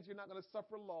 Doesn't mean that you're not going to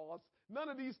suffer loss. None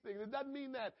of these things. It doesn't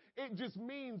mean that. It just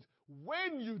means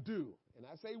when you do, and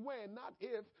I say when, not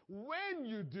if, when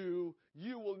you do,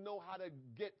 you will know how to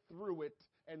get through it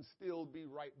and still be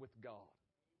right with God.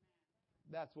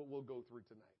 That's what we'll go through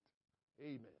tonight.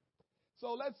 Amen.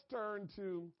 So let's turn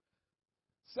to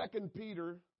 2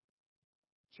 Peter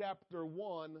chapter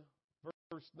 1,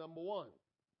 verse number 1.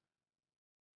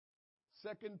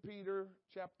 2 Peter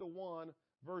chapter 1,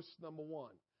 verse number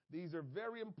 1. These are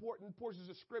very important portions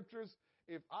of scriptures.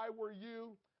 If I were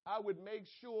you, I would make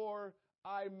sure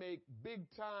I make big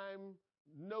time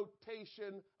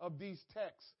notation of these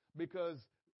texts, because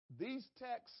these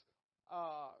texts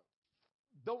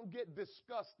don't get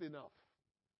discussed enough.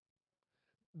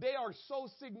 They are so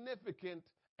significant,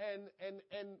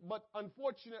 but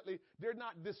unfortunately, they're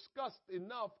not discussed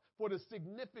enough for the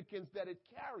significance that it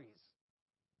carries.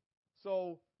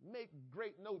 So make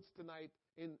great notes tonight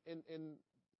in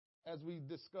as we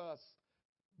discuss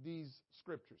these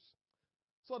scriptures.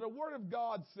 So the Word of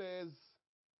God says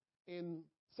in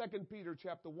 2 Peter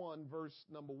chapter 1, verse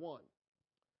number 1,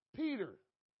 Peter,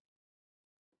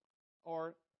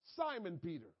 or Simon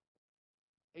Peter,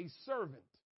 a servant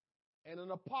and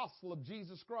an apostle of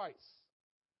Jesus Christ,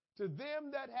 to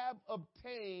them that have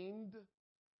obtained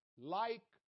like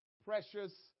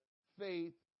precious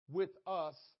faith with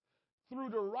us through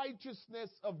the righteousness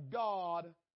of God.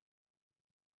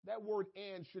 That word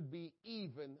 "and" should be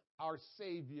even our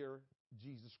Savior,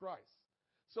 Jesus Christ.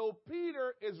 So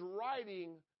Peter is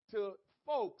writing to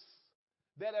folks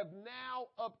that have now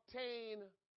obtained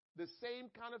the same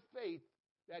kind of faith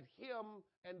that him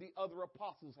and the other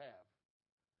apostles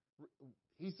have.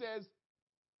 He says,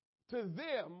 to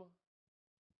them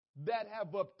that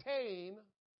have obtained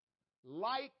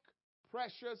like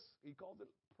precious, he calls it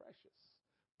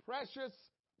precious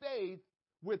faith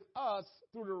with us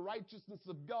through the righteousness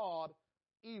of God,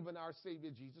 even our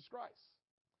Savior Jesus Christ.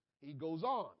 He goes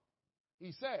on.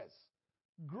 He says,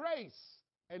 grace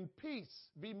and peace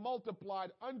be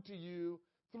multiplied unto you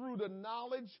through the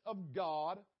knowledge of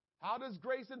God. How does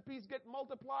grace and peace get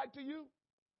multiplied to you?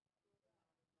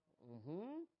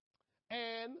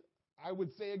 And I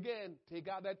would say again, take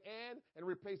out that and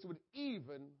replace it with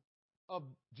even of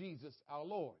Jesus our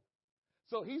Lord.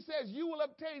 So he says you will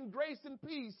obtain grace and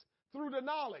peace through the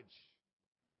knowledge.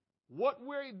 What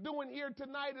we're doing here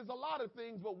tonight is a lot of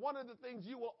things, but one of the things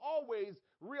you will always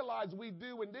realize we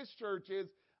do in this church is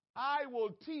I will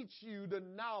teach you the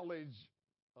knowledge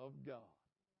of God.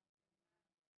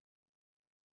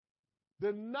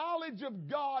 The knowledge of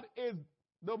God is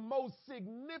the most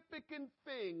significant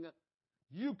thing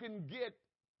you can get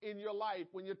in your life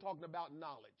when you're talking about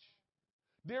knowledge.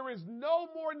 There is no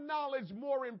more knowledge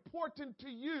more important to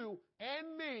you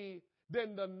and me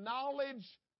than the knowledge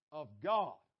of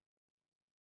God.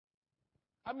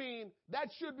 I mean,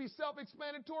 that should be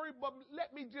self-explanatory, but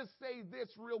let me just say this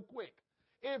real quick.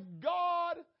 If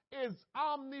God is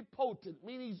omnipotent,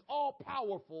 meaning he's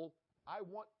all-powerful, I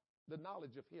want the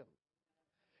knowledge of him.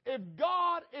 If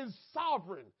God is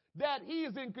sovereign, that he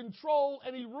is in control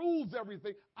and he rules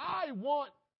everything, I want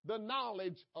the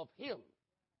knowledge of him.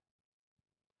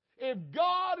 If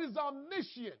God is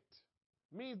omniscient,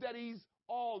 means that he's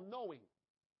all-knowing.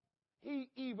 He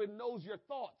even knows your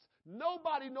thoughts.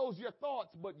 Nobody knows your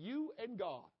thoughts but you and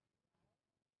God.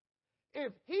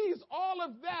 If he's all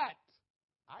of that,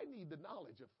 I need the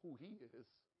knowledge of who he is.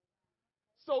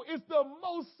 So it's the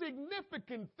most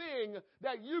significant thing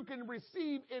that you can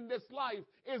receive in this life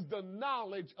is the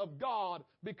knowledge of God.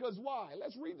 Because why?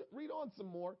 Let's read on some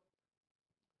more.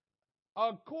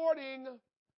 According,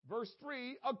 verse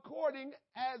 3, according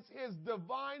as his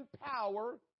divine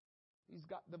power, he's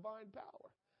got divine power,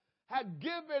 had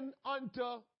given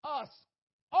unto us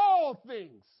all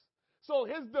things. So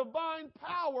his divine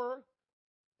power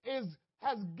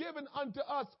has given unto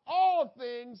us all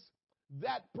things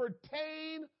that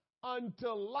pertain unto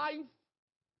life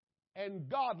and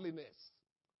godliness.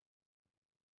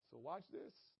 So watch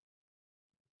this.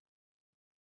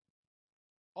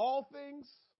 All things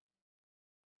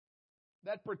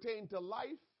that pertain to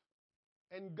life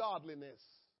and godliness,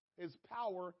 his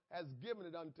power has given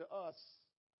it unto us.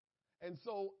 And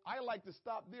so I like to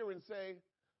stop there and say,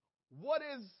 what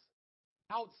is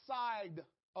outside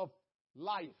of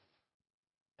life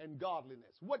and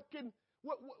godliness? What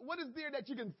is there that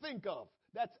you can think of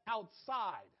that's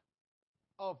outside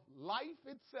of life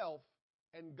itself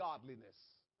and godliness?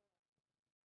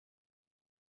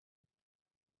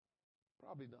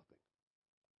 Probably nothing.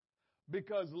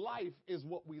 Because life is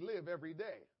what we live every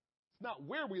day. It's not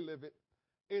where we live it.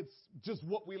 It's just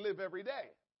what we live every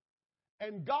day.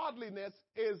 And godliness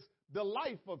is the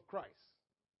life of Christ.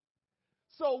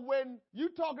 So when you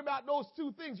talk about those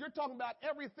two things, you're talking about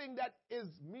everything that is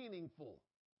meaningful.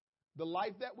 The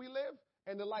life that we live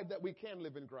and the life that we can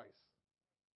live in Christ.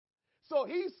 So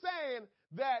he's saying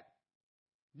that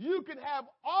you can have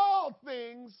all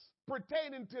things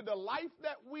pertaining to the life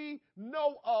that we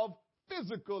know of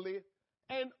physically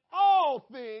and all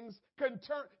things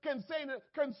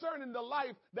concerning the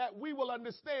life that we will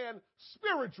understand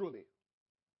spiritually.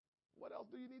 What else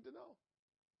do you need to know?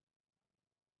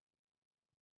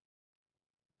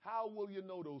 How will you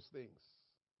know those things?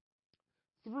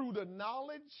 Through the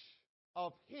knowledge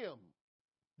of him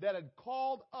that had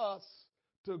called us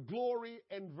to glory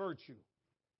and virtue.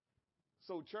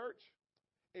 So, church,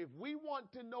 if we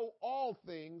want to know all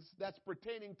things that's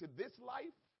pertaining to this life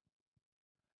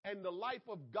and the life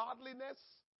of godliness,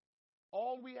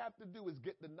 all we have to do is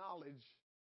get the knowledge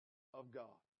of God.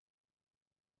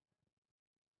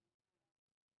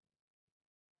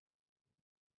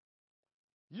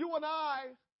 You and I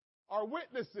are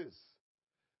witnesses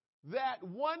that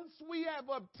once we have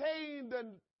obtained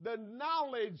the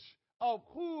knowledge of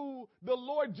who the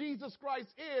Lord Jesus Christ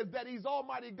is, that he's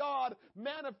Almighty God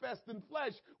manifest in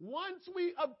flesh, once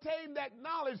we obtain that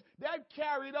knowledge, that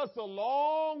carried us a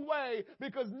long way,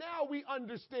 because now we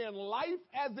understand life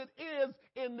as it is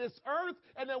in this earth,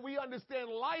 and then we understand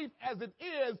life as it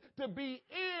is to be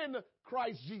in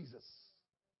Christ Jesus.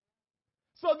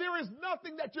 So there is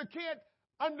nothing that you can't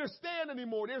understand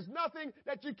anymore. There's nothing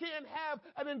that you can't have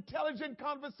an intelligent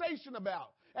conversation about.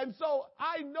 And so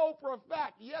I know for a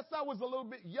fact, yes, I was a little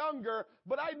bit younger,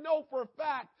 but I know for a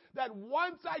fact that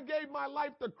once I gave my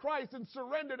life to Christ and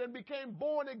surrendered and became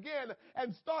born again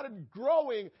and started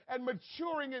growing and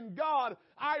maturing in God,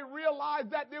 I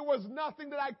realized that there was nothing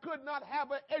that I could not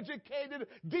have an educated,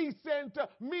 decent,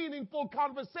 meaningful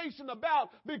conversation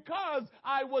about, because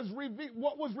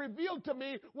what was revealed to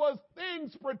me was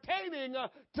things pertaining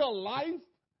to life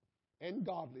and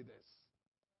godliness.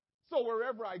 So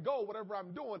wherever I go, whatever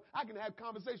I'm doing, I can have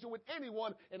conversation with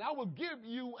anyone, and I will give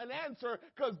you an answer,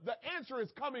 because the answer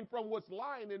is coming from what's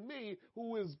lying in me,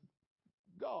 who is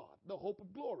God, the hope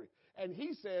of glory. And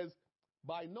he says,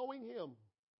 by knowing him,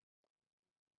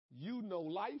 you know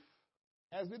life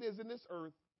as it is in this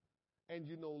earth, and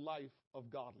you know life of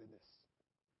godliness.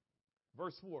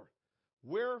 Verse 4,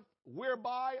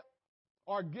 whereby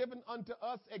are given unto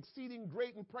us exceeding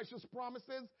great and precious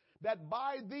promises, that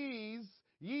by these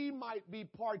ye might be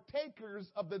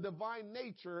partakers of the divine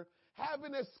nature,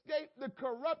 having escaped the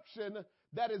corruption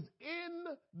that is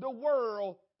in the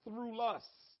world through lust.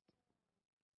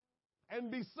 And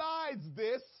besides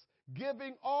this,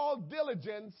 giving all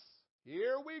diligence,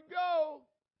 here we go,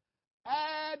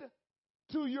 add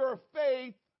to your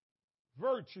faith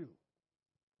virtue.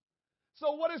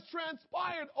 So what has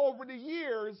transpired over the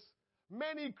years,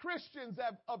 many Christians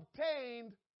have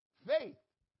obtained faith,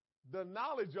 the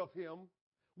knowledge of him,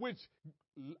 which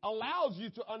allows you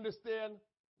to understand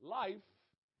life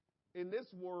in this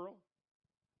world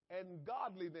and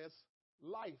godliness,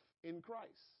 life in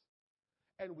Christ.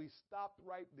 And we stopped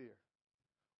right there.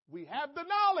 We have the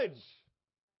knowledge,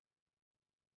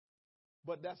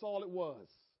 but that's all it was.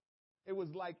 It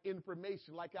was like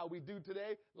information, like how we do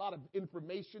today, a lot of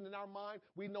information in our mind.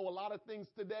 We know a lot of things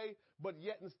today, but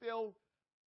yet and still,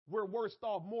 we're worse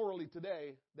off morally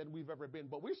today than we've ever been.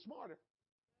 But we're smarter.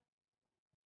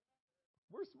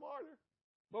 We're smarter.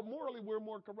 But morally, we're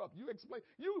more corrupt.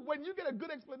 When you get a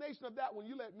good explanation of that one,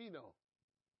 you let me know.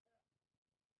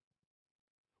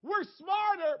 We're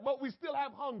smarter, but we still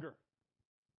have hunger.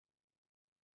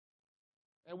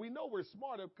 And we know we're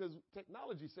smarter because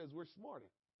technology says we're smarter.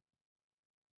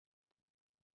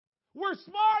 We're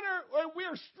smarter and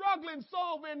we're struggling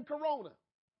solving corona.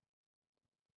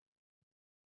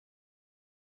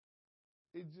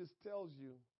 It just tells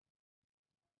you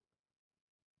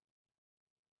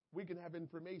we can have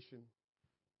information,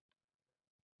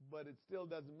 but it still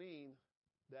doesn't mean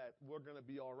that we're going to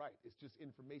be all right. It's just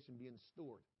information being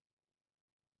stored.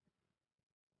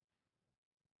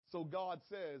 So God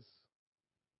says,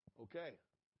 okay,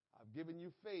 I've given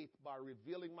you faith by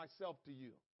revealing myself to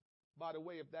you. By the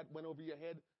way, if that went over your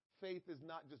head, faith is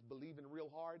not just believing real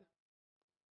hard.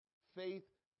 Faith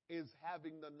is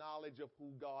having the knowledge of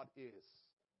who God is.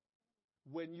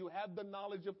 When you have the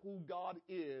knowledge of who God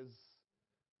is,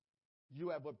 you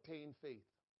have obtained faith.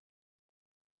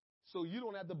 So you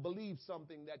don't have to believe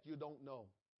something that you don't know.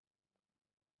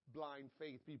 Blind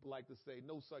faith, people like to say,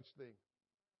 no such thing.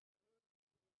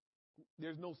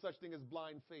 There's no such thing as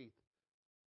blind faith.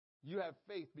 You have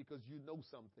faith because you know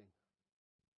something.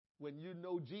 When you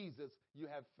know Jesus, you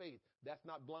have faith. That's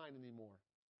not blind anymore.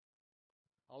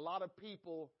 A lot of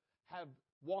people have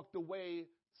walked away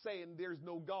saying there's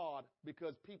no God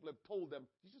because people have told them,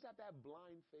 you just have to have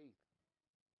blind faith.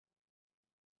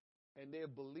 And they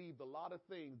have believed a lot of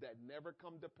things that never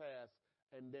come to pass,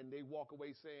 and then they walk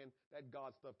away saying that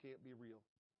God stuff can't be real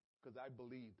because I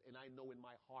believed, and I know in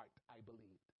my heart I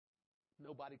believed.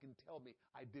 Nobody can tell me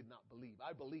I did not believe.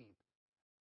 I believed.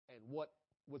 And what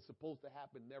was supposed to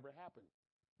happen never happened.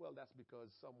 Well, that's because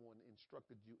someone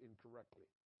instructed you incorrectly.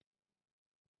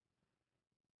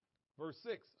 Verse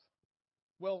 6.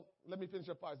 Well, let me finish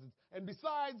up 5. And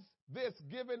besides this,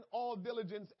 given all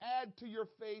diligence, add to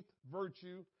your faith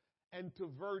virtue, and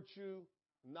to virtue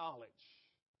knowledge,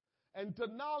 and to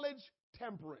knowledge,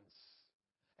 temperance,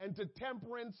 and to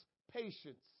temperance,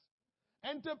 patience,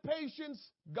 and to patience,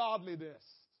 godliness,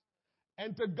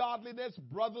 and to godliness,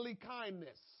 brotherly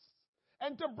kindness,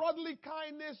 and to brotherly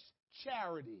kindness,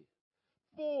 charity.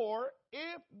 For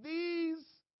if these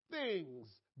things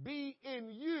be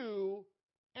in you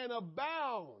and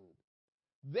abound,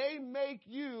 they make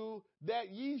you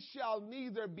that ye shall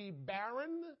neither be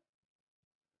barren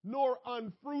nor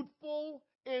unfruitful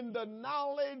in the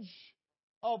knowledge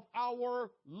of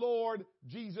our Lord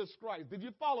Jesus Christ. Did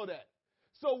you follow that?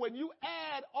 So when you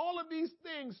add all of these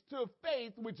things to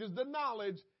faith, which is the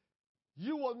knowledge,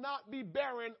 you will not be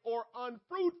barren or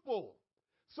unfruitful.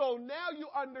 So now you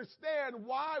understand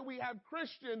why we have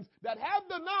Christians that have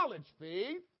the knowledge,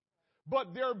 faith,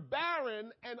 but they're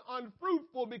barren and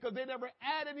unfruitful because they never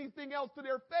add anything else to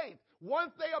their faith.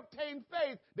 Once they obtained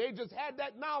faith, they just had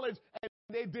that knowledge and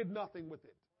they did nothing with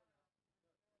it.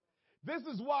 This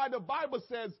is why the Bible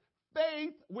says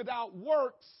faith without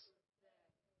works .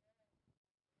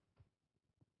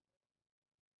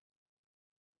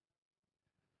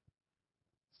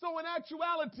 So in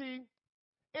actuality,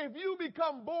 if you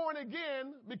become born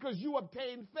again because you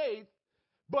obtained faith,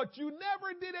 but you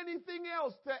never did anything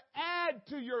else to add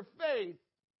to your faith,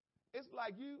 it's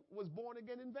like you was born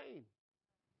again in vain.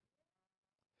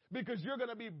 Because you're going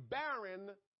to be barren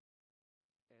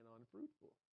and unfruitful.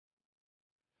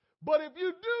 But if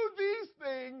you do these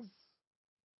things,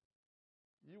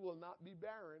 you will not be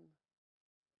barren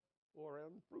or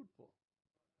unfruitful.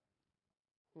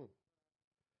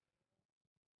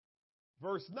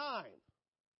 Verse 9.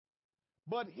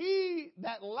 But he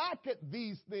that lacketh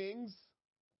these things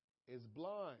is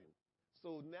blind.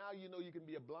 So now you know you can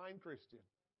be a blind Christian.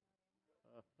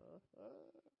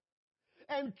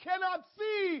 And cannot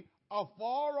see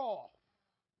afar off.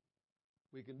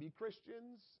 We can be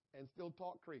Christians and still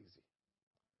talk crazy.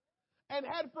 And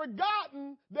had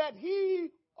forgotten that he,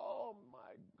 oh my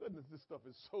goodness, this stuff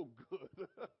is so good.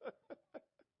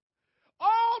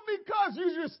 All because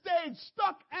you just stayed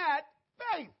stuck at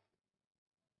faith.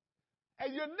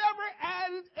 And you never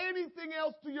added anything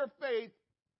else to your faith.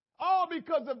 All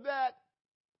because of that,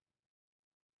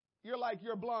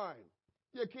 you're blind.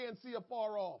 You can't see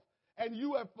afar off. And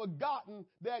you have forgotten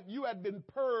that you had been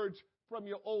purged from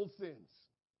your old sins.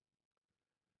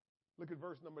 Look at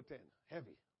verse number 10.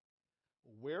 Heavy.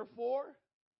 Wherefore,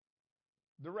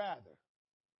 the rather,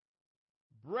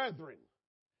 brethren,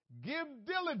 give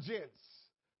diligence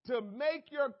to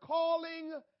make your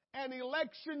calling and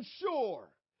election sure.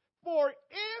 For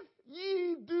if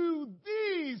ye do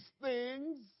these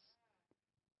things,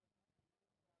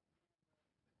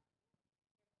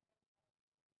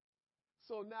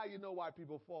 so now you know why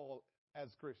people fall as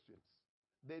Christians.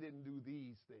 They didn't do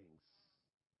these things.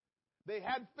 They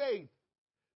had faith.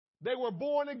 They were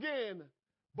born again,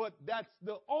 but that's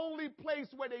the only place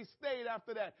where they stayed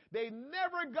after that. They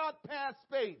never got past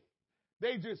faith.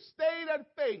 They just stayed at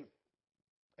faith.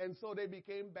 And so they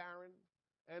became barren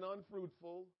and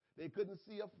unfruitful. They couldn't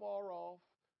see afar off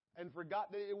and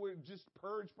forgot that they were just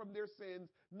purged from their sins.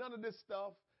 None of this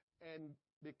stuff. And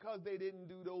because they didn't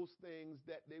do those things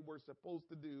that they were supposed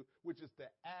to do, which is to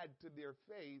add to their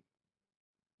faith,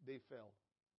 they fell.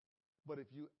 But if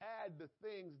you add the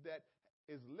things that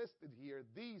is listed here,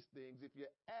 these things, if you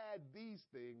add these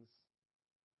things,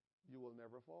 you will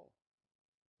never fall.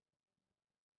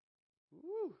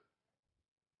 Woo.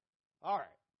 All right.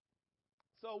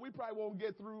 So we probably won't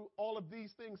get through all of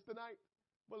these things tonight,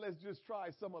 but let's just try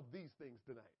some of these things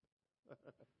tonight.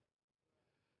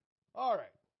 All right.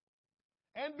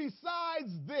 And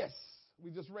besides this, we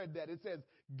just read that. It says,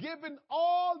 given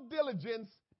all diligence,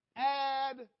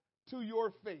 add to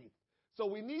your faith. So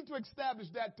we need to establish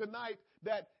that tonight,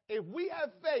 that if we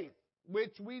have faith,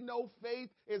 which we know faith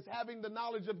is having the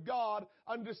knowledge of God,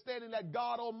 understanding that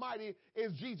God Almighty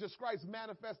is Jesus Christ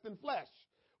manifest in flesh.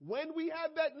 When we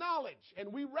have that knowledge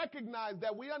and we recognize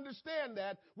that, we understand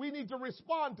that, we need to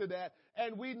respond to that,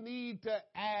 and we need to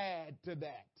add to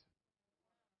that.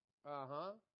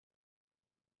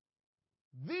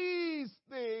 These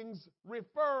things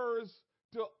refers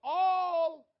to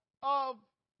all of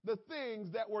the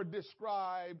things that were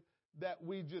described that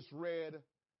we just read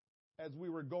as we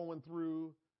were going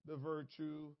through the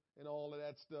virtue and all of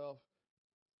that stuff.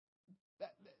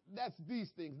 That's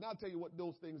these things. And I'll tell you what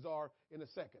those things are in a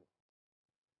second.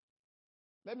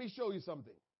 Let me show you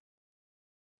something.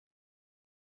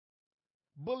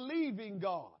 Believing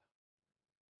God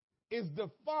is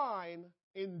defined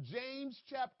in James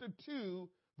chapter 2,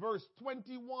 verse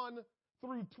 21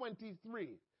 through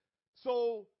 23.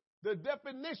 So the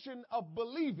definition of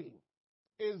believing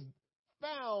is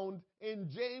found in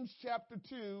James chapter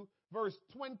 2, verse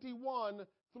 21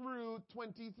 through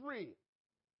 23.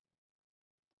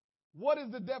 What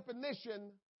is the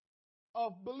definition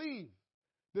of believe?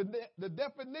 The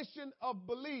definition of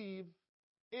believe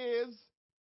is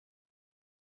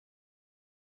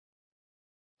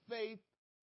faith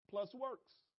plus works.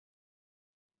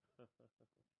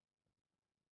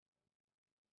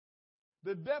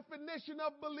 The definition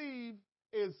of believe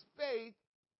is faith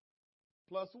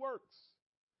plus works.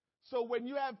 So when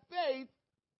you have faith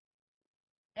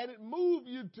and it moves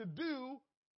you to do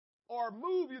or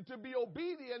move you to be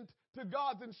obedient to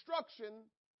God's instruction,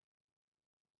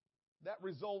 that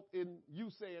result in you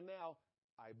saying now,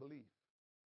 I believe.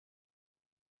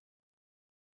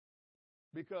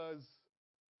 Because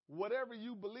whatever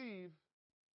you believe,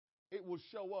 it will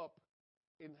show up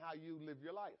in how you live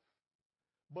your life.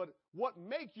 But what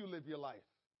make you live your life?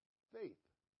 Faith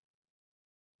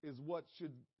is what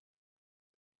should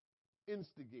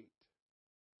instigate,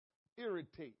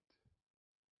 irritate,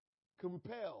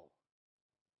 compel,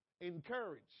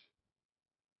 encourage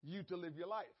you to live your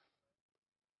life.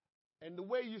 And the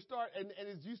way you start, and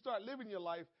as you start living your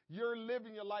life, you're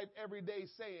living your life every day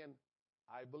saying,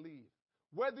 I believe.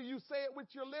 Whether you say it with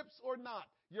your lips or not,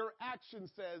 your action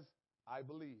says, I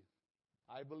believe.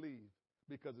 I believe.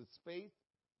 Because it's faith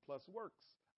plus works.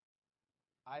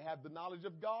 I have the knowledge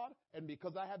of God, and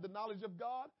because I have the knowledge of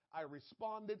God, I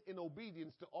responded in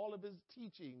obedience to all of his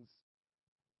teachings.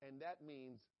 And that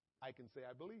means I can say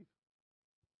I believe.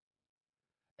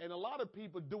 And a lot of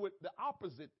people do it the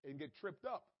opposite and get tripped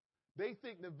up. They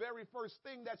think the very first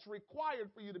thing that's required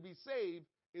for you to be saved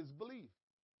is belief.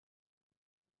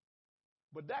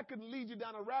 But that can lead you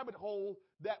down a rabbit hole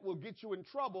that will get you in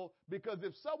trouble, because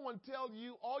if someone tells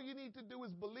you all you need to do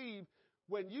is believe,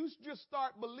 when you just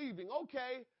start believing,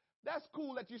 okay, that's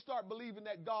cool that you start believing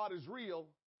that God is real.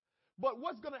 But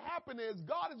what's going to happen is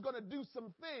God is going to do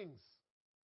some things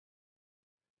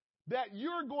that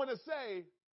you're going to say,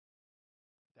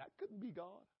 that couldn't be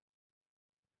God.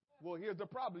 Well, here's the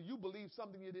problem. You believe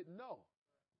something you didn't know.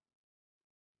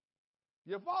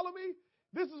 You follow me?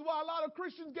 This is why a lot of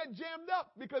Christians get jammed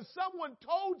up, because someone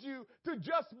told you to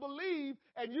just believe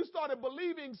and you started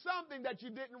believing something that you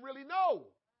didn't really know.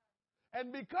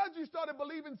 And because you started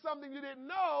believing something you didn't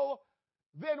know,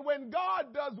 then when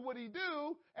God does what he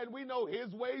do, and we know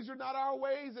his ways are not our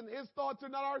ways and his thoughts are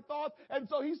not our thoughts, and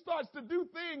so he starts to do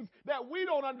things that we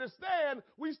don't understand,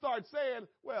 we start saying,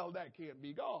 well, that can't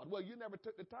be God. Well, you never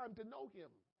took the time to know him.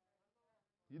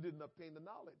 You didn't obtain the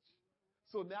knowledge.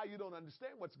 So now you don't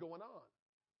understand what's going on.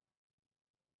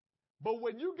 But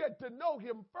when you get to know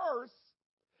him first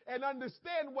and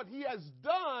understand what he has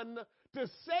done to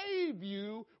save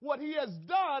you, what he has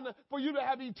done for you to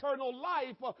have eternal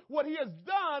life, what he has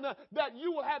done that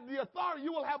you will have the authority,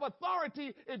 you will have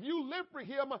authority if you live for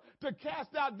him to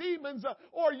cast out demons,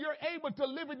 or you're able to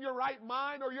live in your right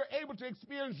mind, or you're able to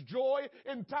experience joy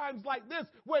in times like this.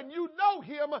 When you know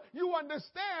him, you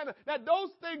understand that those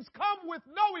things come with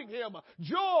knowing him.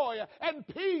 Joy and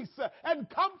peace and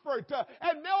comfort,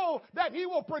 and know that he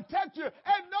will protect you,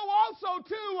 and know also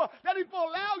too that he will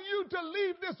allow you to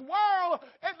leave this world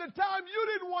at the time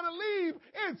you didn't want to leave.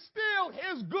 It's still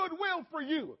his goodwill for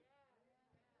you.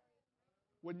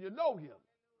 When you know him,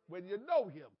 when you know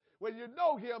him, when you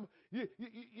know him,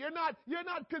 you're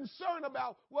not concerned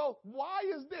about, well, why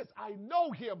is this? I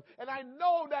know him, and I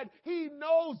know that he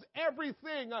knows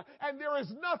everything, and there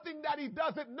is nothing that he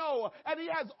doesn't know, and he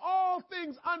has all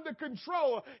things under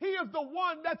control. He is the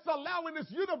one that's allowing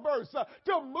this universe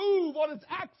to move on its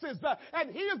axis, and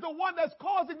he is the one that's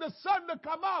causing the sun to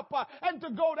come up and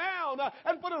to go down,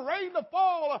 and for the rain to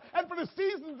fall, and for the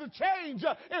seasons to change.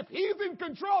 If he's in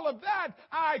control of that,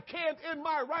 I can't in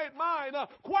my right mind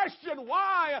question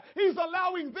why he's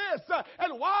allowing this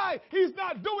and why he's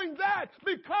not doing that,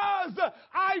 because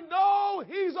I know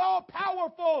he's all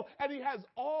powerful and he has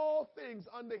all things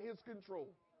under his control.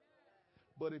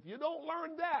 But if you don't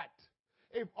learn that,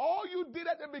 if all you did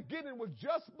at the beginning was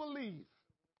just believe,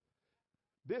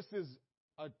 this is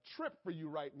a trip for you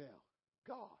right now.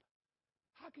 God,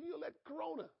 how can you let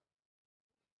Corona?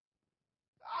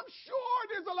 I'm sure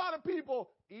there's a lot of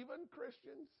people, even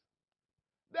Christians,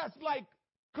 that's like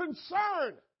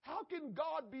concerned. How can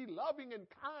God be loving and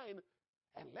kind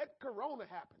and let Corona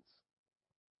happen?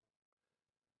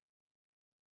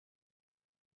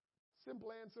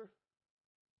 Simple answer.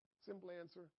 Simple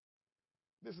answer.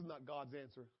 This is not God's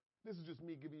answer. This is just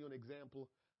me giving you an example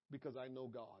because I know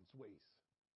God's ways.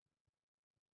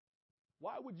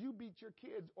 Why would you beat your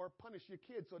kids or punish your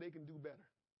kids so they can do better?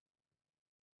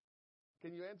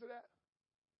 Can you answer that?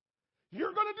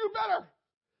 You're going to do better.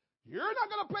 You're not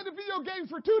going to play the video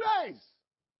games for 2 days.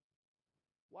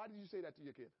 Why did you say that to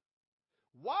your kid?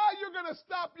 Why you're going to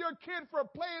stop your kid from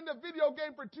playing the video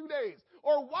game for 2 days?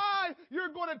 Or why you're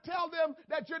going to tell them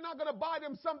that you're not going to buy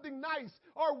them something nice?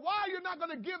 Or why you're not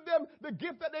going to give them the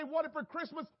gift that they wanted for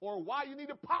Christmas? Or why you need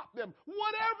to pop them?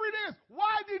 Whatever it is,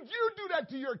 why did you do that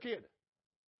to your kid?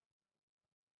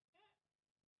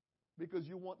 Because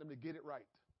you want them to get it right.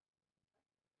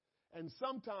 And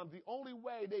sometimes the only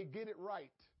way they get it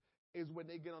right is when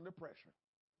they get under pressure.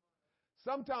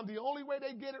 Sometimes the only way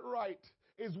they get it right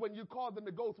is when you cause them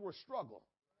to go through a struggle.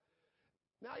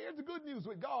 Now, here's the good news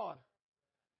with God.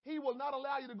 He will not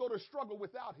allow you to go to struggle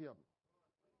without him.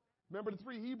 Remember the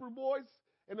 3 Hebrew boys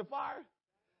in the fire?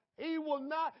 He will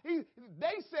not,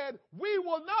 they said, we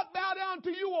will not bow down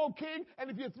to you, O king,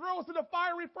 and if you throw us in the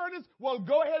fiery furnace, well,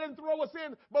 go ahead and throw us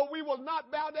in, but we will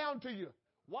not bow down to you.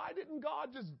 Why didn't God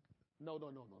just, no,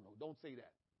 don't say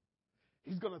that.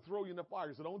 He's going to throw you in the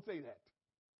fire, so don't say that.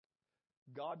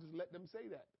 God just let them say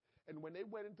that. And when they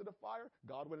went into the fire,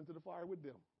 God went into the fire with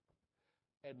them.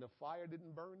 And the fire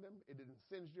didn't burn them. It didn't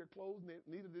singe their clothes.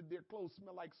 Neither did their clothes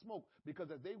smell like smoke. Because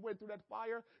as they went through that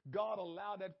fire, God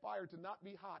allowed that fire to not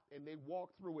be hot. And they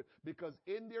walked through it. Because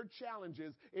in their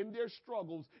challenges, in their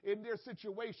struggles, in their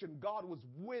situation, God was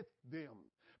with them.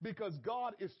 Because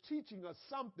God is teaching us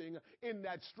something in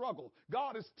that struggle.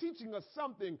 God is teaching us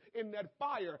something in that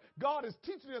fire. God is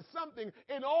teaching us something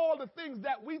in all the things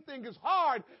that we think is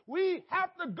hard. We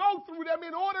have to go through them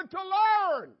in order to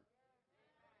learn.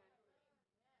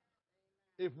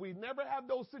 If we never have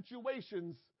those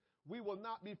situations, we will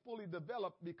not be fully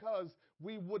developed because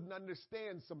we wouldn't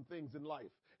understand some things in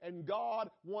life. And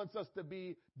God wants us to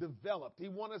be developed. He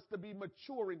wants us to be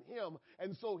mature in him.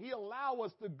 And so he allows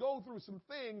us to go through some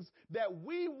things that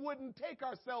we wouldn't take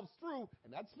ourselves through.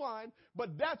 And that's fine.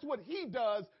 But that's what he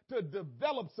does to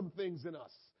develop some things in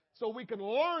us so we can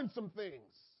learn some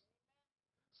things.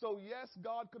 So yes,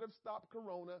 God could have stopped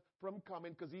Corona from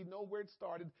coming because he knows where it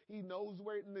started. He knows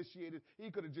where it initiated.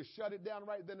 He could have just shut it down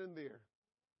right then and there.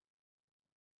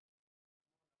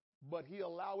 But he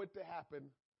allowed it to happen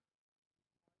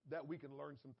that we can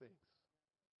learn some things.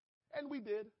 And we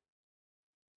did.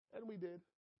 And we did.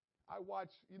 I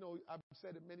watched, I've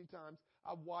said it many times.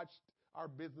 I've watched our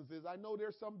businesses. I know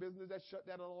there's some businesses that shut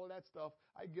down and all that stuff.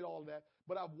 I get all that.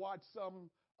 But I've watched some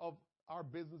of our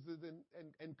businesses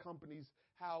and companies,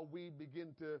 how we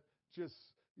begin to just,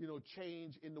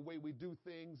 change in the way we do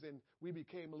things. And we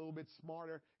became a little bit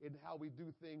smarter in how we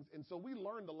do things. And so we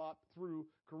learned a lot through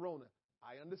Corona.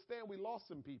 I understand we lost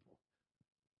some people.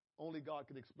 Only God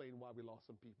can explain why we lost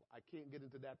some people. I can't get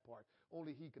into that part.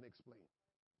 Only he can explain.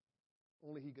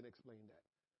 Only he can explain that.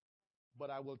 But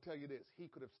I will tell you this. He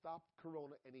could have stopped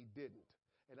Corona and he didn't.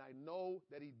 And I know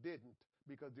that he didn't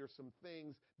because there's some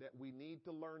things that we need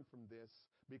to learn from this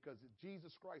because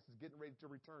Jesus Christ is getting ready to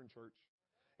return, church.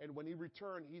 And when he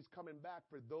returned, he's coming back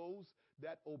for those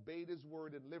that obeyed his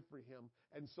word and lived for him.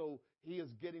 And so he is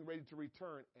getting ready to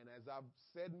return. And as I've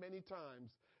said many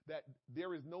times, that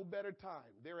there is no better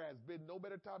time. There has been no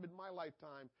better time in my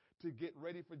lifetime to get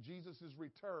ready for Jesus'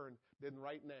 return than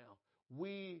right now.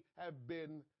 We have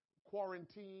been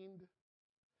quarantined.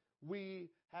 We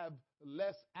have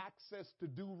less access to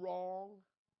do wrong.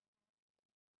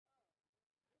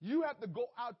 You have to go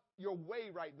out your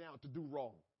way right now to do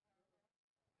wrong.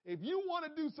 If you want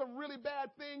to do some really bad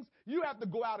things, you have to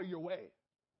go out of your way.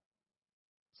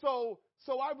 So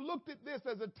I've looked at this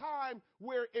as a time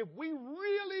where if we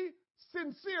really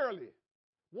sincerely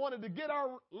wanted to get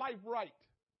our life right,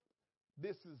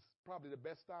 this is probably the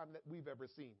best time that we've ever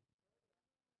seen.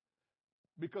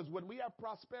 Because when we have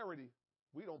prosperity,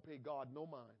 we don't pay God no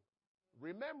mind.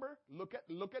 Remember, look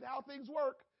at how things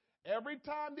work. Every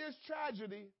time there's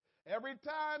tragedy, every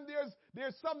time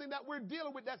there's something that we're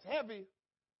dealing with that's heavy,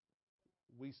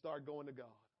 we start going to God.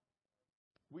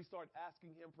 We start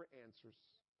asking him for answers.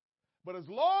 But as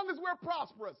long as we're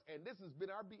prosperous, and this has been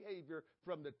our behavior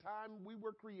from the time we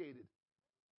were created.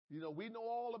 We know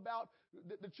all about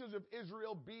the children of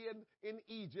Israel being in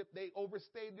Egypt. They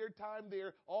overstayed their time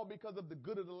there all because of the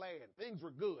good of the land. Things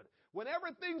were good.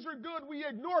 Whenever things are good, we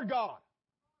ignore God.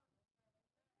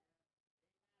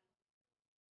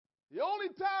 The only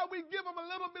time we give him a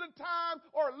little bit of time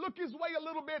or look his way a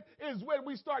little bit is when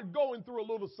we start going through a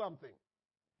little something.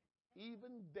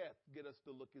 Even death get us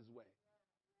to look his way.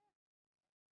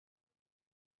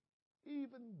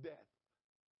 Even death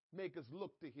make us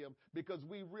look to him because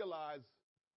we realize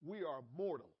we are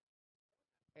mortal.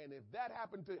 And if that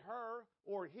happened to her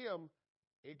or him,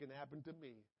 it can happen to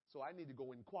me. So I need to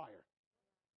go inquire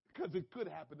because it could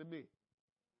happen to me.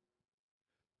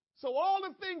 So all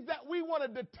the things that we want to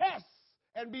detest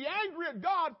and be angry at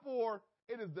God for,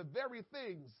 it is the very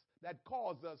things that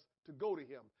cause us to go to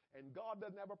him. And God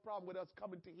doesn't have a problem with us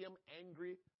coming to him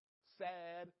angry,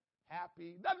 sad,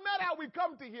 happy. Doesn't matter how we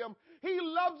come to him. He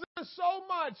loves us so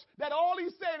much that all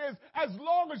he's saying is, as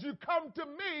long as you come to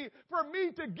me, for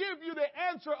me to give you the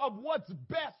answer of what's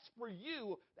best for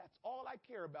you, that's all I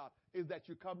care about, is that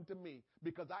you come to me,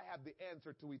 because I have the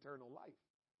answer to eternal life.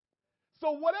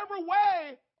 So whatever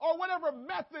way or whatever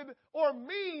method or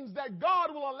means that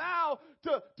God will allow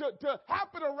to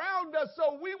happen around us,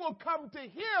 so we will come to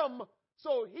him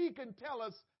so he can tell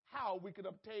us how we can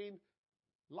obtain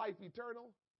life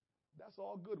eternal, that's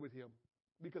all good with him,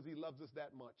 because he loves us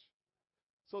that much.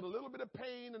 So the little bit of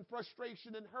pain and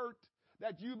frustration and hurt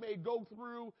that you may go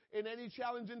through in any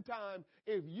challenging time,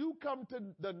 if you come to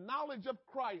the knowledge of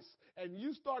Christ and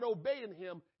you start obeying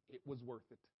him, it was worth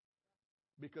it.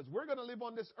 Because we're going to live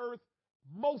on this earth,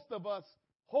 most of us,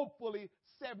 hopefully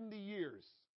 70 years.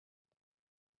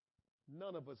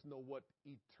 None of us know what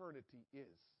eternity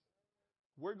is.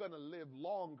 We're going to live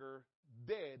longer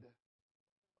dead.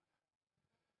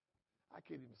 I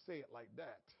can't even say it like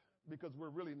that, because we're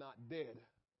really not dead.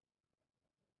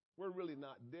 We're really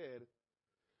not dead.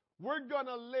 We're going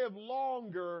to live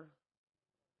longer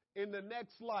in the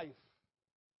next life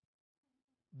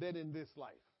than in this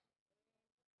life.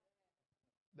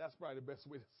 That's probably the best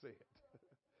way to say it.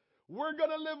 We're going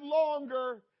to live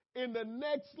longer in the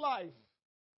next life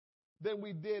than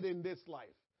we did in this life.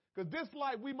 Because this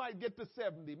life, we might get to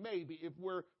 70, maybe, if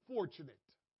we're fortunate.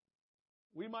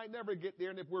 We might never get there,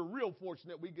 and if we're real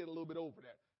fortunate, we get a little bit over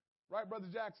that. Right, Brother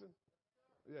Jackson?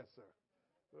 Yes, sir.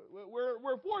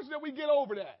 We're fortunate we get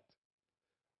over that.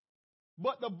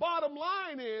 But the bottom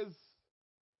line is,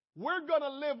 we're going to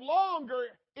live longer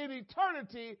in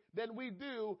eternity than we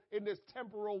do in this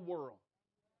temporal world.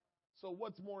 So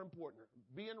what's more important?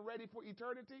 Being ready for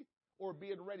eternity or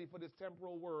being ready for this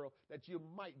temporal world that you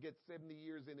might get 70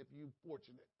 years in if you're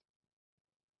fortunate?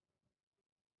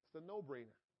 It's a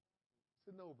no-brainer.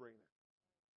 It's a no-brainer.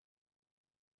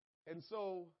 And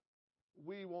so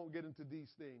we won't get into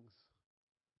these things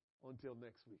until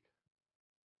next week.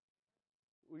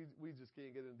 We just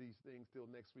can't get into these things till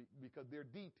next week because they're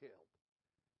detailed.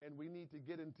 And we need to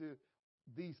get into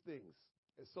these things.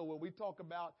 And so when we talk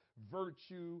about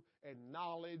virtue and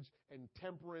knowledge and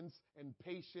temperance and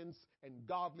patience and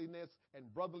godliness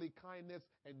and brotherly kindness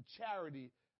and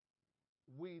charity,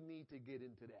 we need to get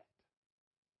into that.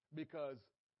 Because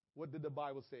what did the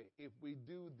Bible say? If we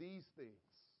do these things,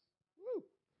 woo,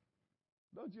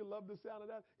 don't you love the sound of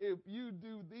that? If you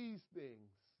do these things,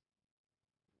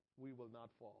 we will not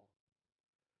fall.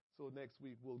 So next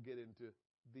week we'll get into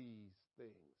these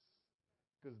things,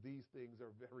 because these things are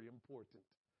very important.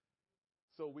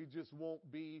 So we just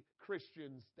won't be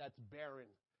Christians that's barren,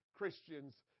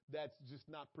 Christians that's just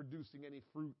not producing any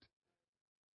fruit.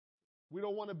 We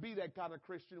don't want to be that kind of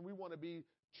Christian. We want to be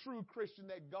true Christian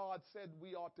that God said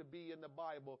we ought to be in the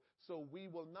Bible. So we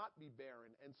will not be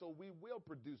barren. And so we will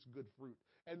produce good fruit.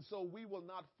 And so we will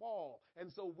not fall.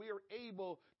 And so we're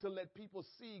able to let people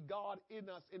see God in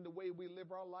us in the way we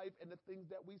live our life and the things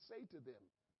that we say to them.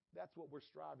 That's what we're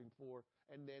striving for.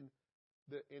 And then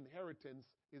the inheritance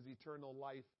is eternal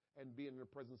life and being in the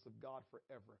presence of God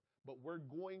forever. But we're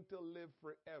going to live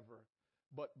forever.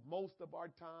 But most of our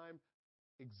time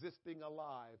existing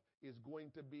alive is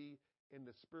going to be in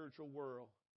the spiritual world.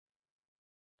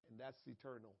 And that's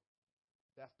eternal.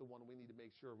 That's the one we need to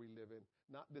make sure we live in.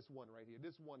 Not this one right here.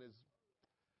 This one is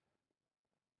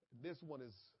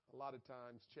a lot of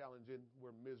times challenging.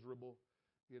 We're miserable.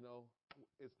 You know,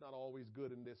 it's not always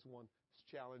good in this one. It's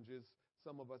challenges.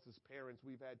 Some of us as parents,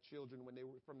 we've had children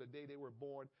from the day they were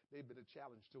born, they've been a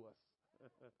challenge to us.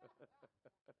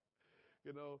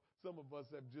 You know, some of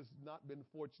us have just not been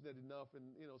fortunate enough,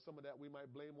 and, you know, some of that we might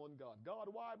blame on God.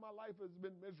 God, why my life has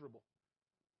been miserable?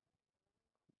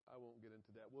 I won't get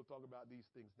into that. We'll talk about these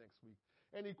things next week.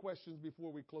 Any questions before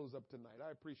we close up tonight?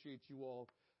 I appreciate you all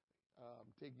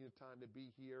taking your time to be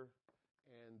here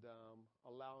and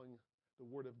allowing the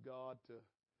Word of God to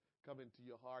come into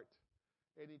your heart.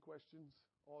 Any questions?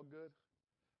 All good?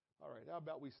 All right. How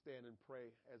about we stand and pray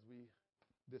as we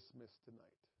dismiss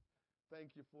tonight?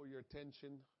 Thank you for your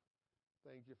attention.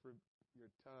 Thank you for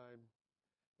your time.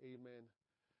 Amen.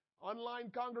 Online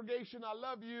congregation, I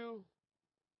love you.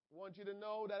 I want you to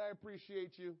know that I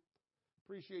appreciate you.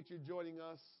 Appreciate you joining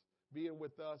us, being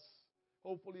with us.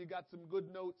 Hopefully you got some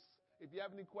good notes. If you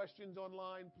have any questions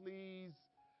online, please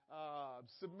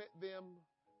submit them.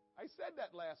 I said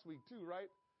that last week too, right?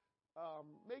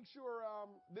 Make sure,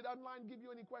 did online give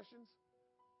you any questions?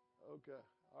 Okay.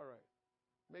 All right.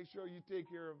 Make sure you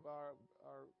take care of our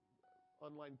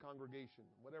online congregation.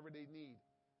 Whatever they need,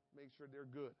 make sure they're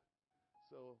good.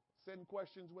 So Send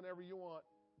questions whenever you want,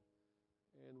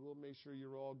 and we'll make sure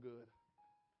you're all good.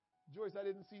 Joyce, I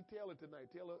didn't see Taylor tonight.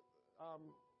 Taylor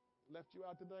left you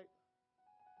out tonight?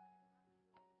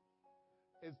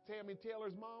 Is Tammy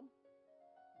Taylor's mom?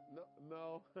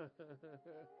 No.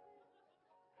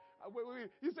 Wait,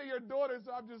 you say your daughter,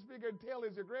 so I'm just figuring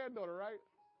Taylor's your granddaughter, right?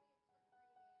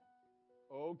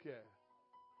 Okay.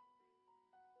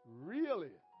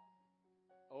 Really?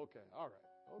 Okay, all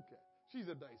right. Okay. She's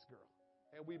a nice girl,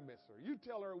 and we miss her. You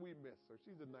tell her we miss her.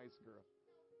 She's a nice girl.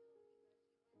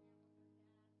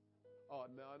 Oh,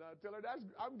 no. Tell her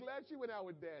I'm glad she went out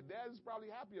with Dad. Dad is probably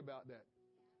happy about that.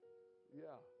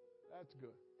 Yeah, that's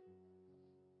good.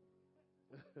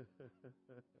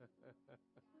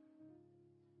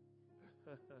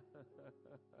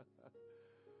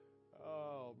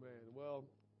 Oh, man. Well,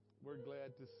 we're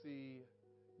glad to see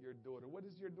your daughter. What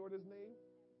is your daughter's name?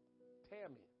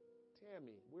 Tammy.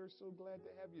 Tammy, we're so glad to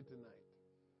have you tonight.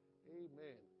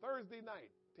 Amen. Thursday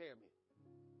night, Tammy.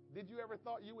 Did you ever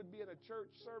thought you would be in a church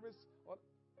service?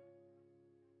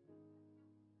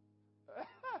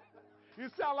 You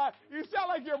sound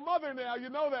like your mother now. You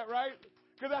know that, right?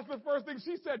 Because that's the first thing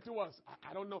she said to us.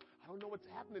 I don't know what's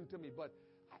happening to me, but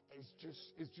it's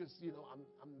just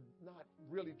I'm not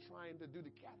really trying to do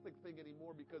the Catholic thing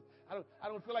anymore because I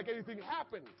don't feel like anything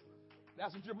happened.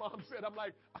 That's what your mom said. I'm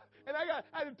like, and I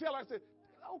had to tell her. I said,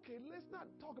 okay, let's not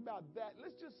talk about that.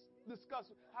 Let's just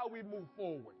discuss how we move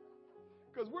forward.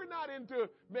 Because we're not into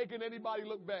making anybody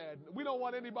look bad. We don't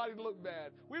want anybody to look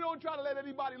bad. We don't try to let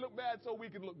anybody look bad so we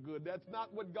can look good. That's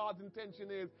not what God's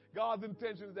intention is. God's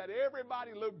intention is that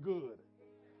everybody look good.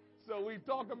 So we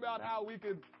talk about how we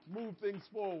can move things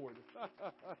forward.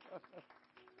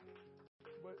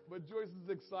 But Joyce is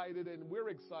excited, and we're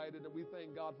excited, and we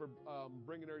thank God for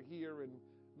bringing her here and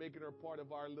making her part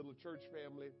of our little church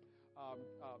family.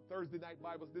 Thursday night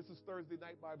Bible. This is Thursday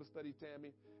night Bible study,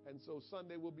 Tammy, and so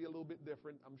Sunday will be a little bit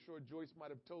different. I'm sure Joyce might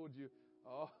have told you.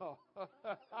 Oh,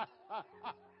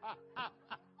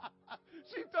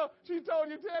 she told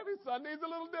you, Tammy, Sunday's a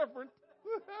little different.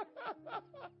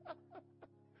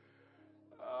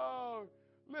 Oh,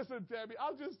 listen, Tammy,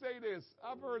 I'll just say this.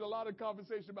 I've heard a lot of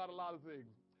conversation about a lot of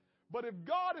things. But if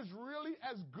God is really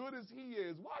as good as He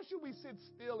is, why should we sit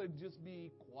still and just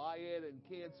be quiet and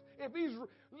can't?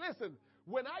 Listen,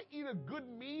 when I eat a good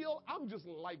meal, I'm just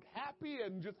like happy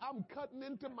and I'm cutting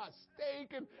into my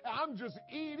steak and I'm just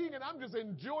eating and I'm just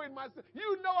enjoying myself.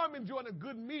 You know I'm enjoying a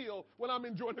good meal when I'm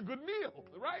enjoying a good meal,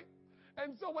 right?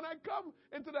 And so when I come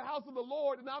into the house of the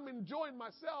Lord and I'm enjoying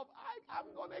myself, I'm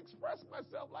going to express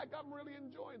myself like I'm really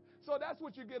enjoying. So that's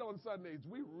what you get on Sundays.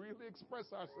 We really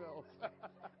express ourselves.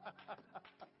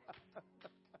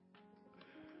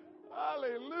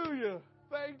 Hallelujah.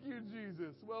 Thank you,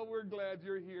 Jesus. Well, we're glad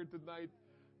you're here tonight,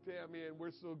 Tammy, and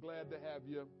we're so glad to have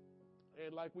you.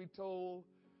 And like we told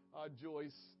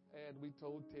Joyce and we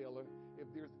told Taylor, if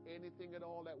there's anything at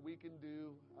all that we can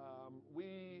do,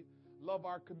 we love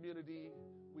our community.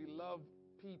 We love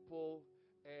people.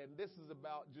 And this is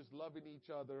about just loving each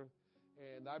other.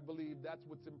 And I believe that's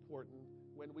what's important.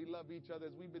 When we love each other,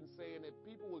 as we've been saying, if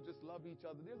people will just love each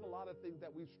other, there's a lot of things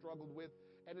that we've struggled with.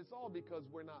 And it's all because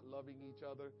we're not loving each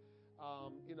other.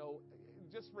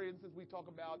 Just for instance, we talk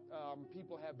about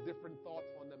people have different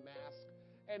thoughts on the mask.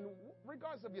 And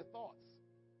regardless of your thoughts,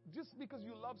 just because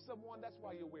you love someone, that's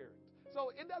why you wear it.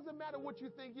 So it doesn't matter what you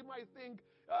think. You might think,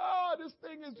 oh, this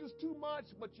thing is just too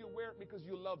much, but you wear it because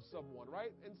you love someone,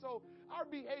 right? And so our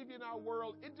behavior in our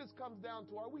world, it just comes down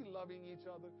to, are we loving each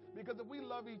other? Because if we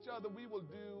love each other, we will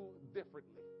do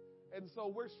differently. And so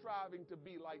we're striving to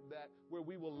be like that, where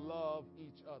we will love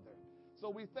each other. So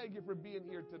we thank you for being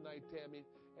here tonight, Tammy,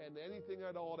 and anything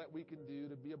at all that we can do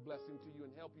to be a blessing to you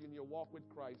and help you in your walk with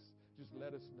Christ, just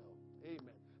let us know.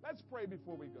 Amen. Let's pray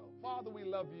before we go. Father, we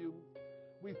love you.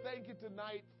 We thank you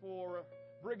tonight for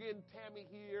bringing Tammy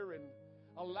here and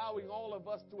allowing all of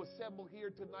us to assemble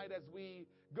here tonight as we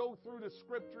go through the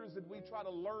scriptures and we try to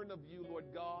learn of you, Lord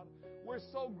God. We're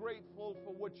so grateful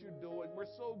for what you're doing. We're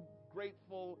so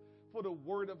grateful for the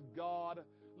word of God.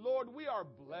 Lord, we are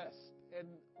blessed and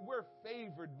we're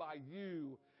favored by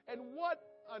you. And what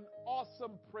an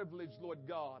awesome privilege, Lord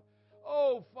God.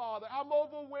 Oh, Father, I'm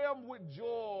overwhelmed with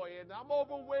joy and I'm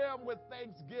overwhelmed with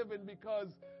thanksgiving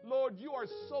because, Lord, you are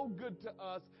so good to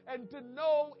us. And to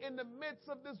know in the midst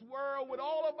of this world with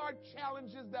all of our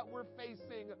challenges that we're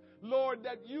facing, Lord,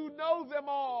 that you know them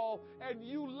all and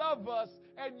you love us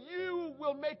and you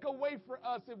will make a way for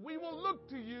us if we will look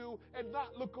to you and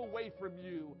not look away from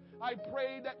you. I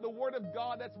pray that the word of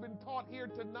God that's been taught here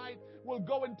tonight will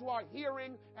go into our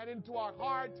hearing and into our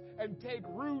heart and take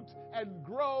root and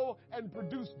grow and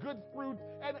produce good fruit.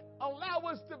 And Allow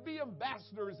us to be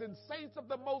ambassadors and saints of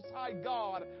the Most High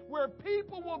God, where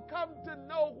people will come to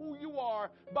know who you are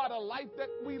by the life that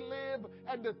we live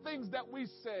and the things that we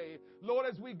say. Lord,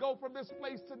 as we go from this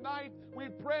place tonight, we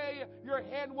pray your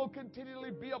hand will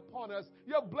continually be upon us.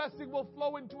 Your blessing will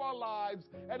flow into our lives.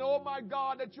 And oh my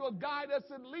God, that you'll guide us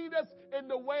and lead us in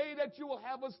the way that you will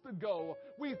have us to go.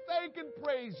 We thank and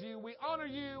praise you. We honor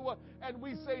you, and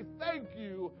we say thank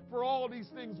you for all these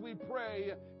things we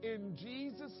pray in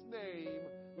Jesus' name.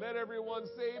 Let everyone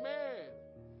say amen.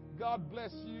 God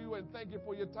bless you, and thank you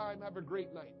for your time. Have a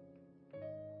great night.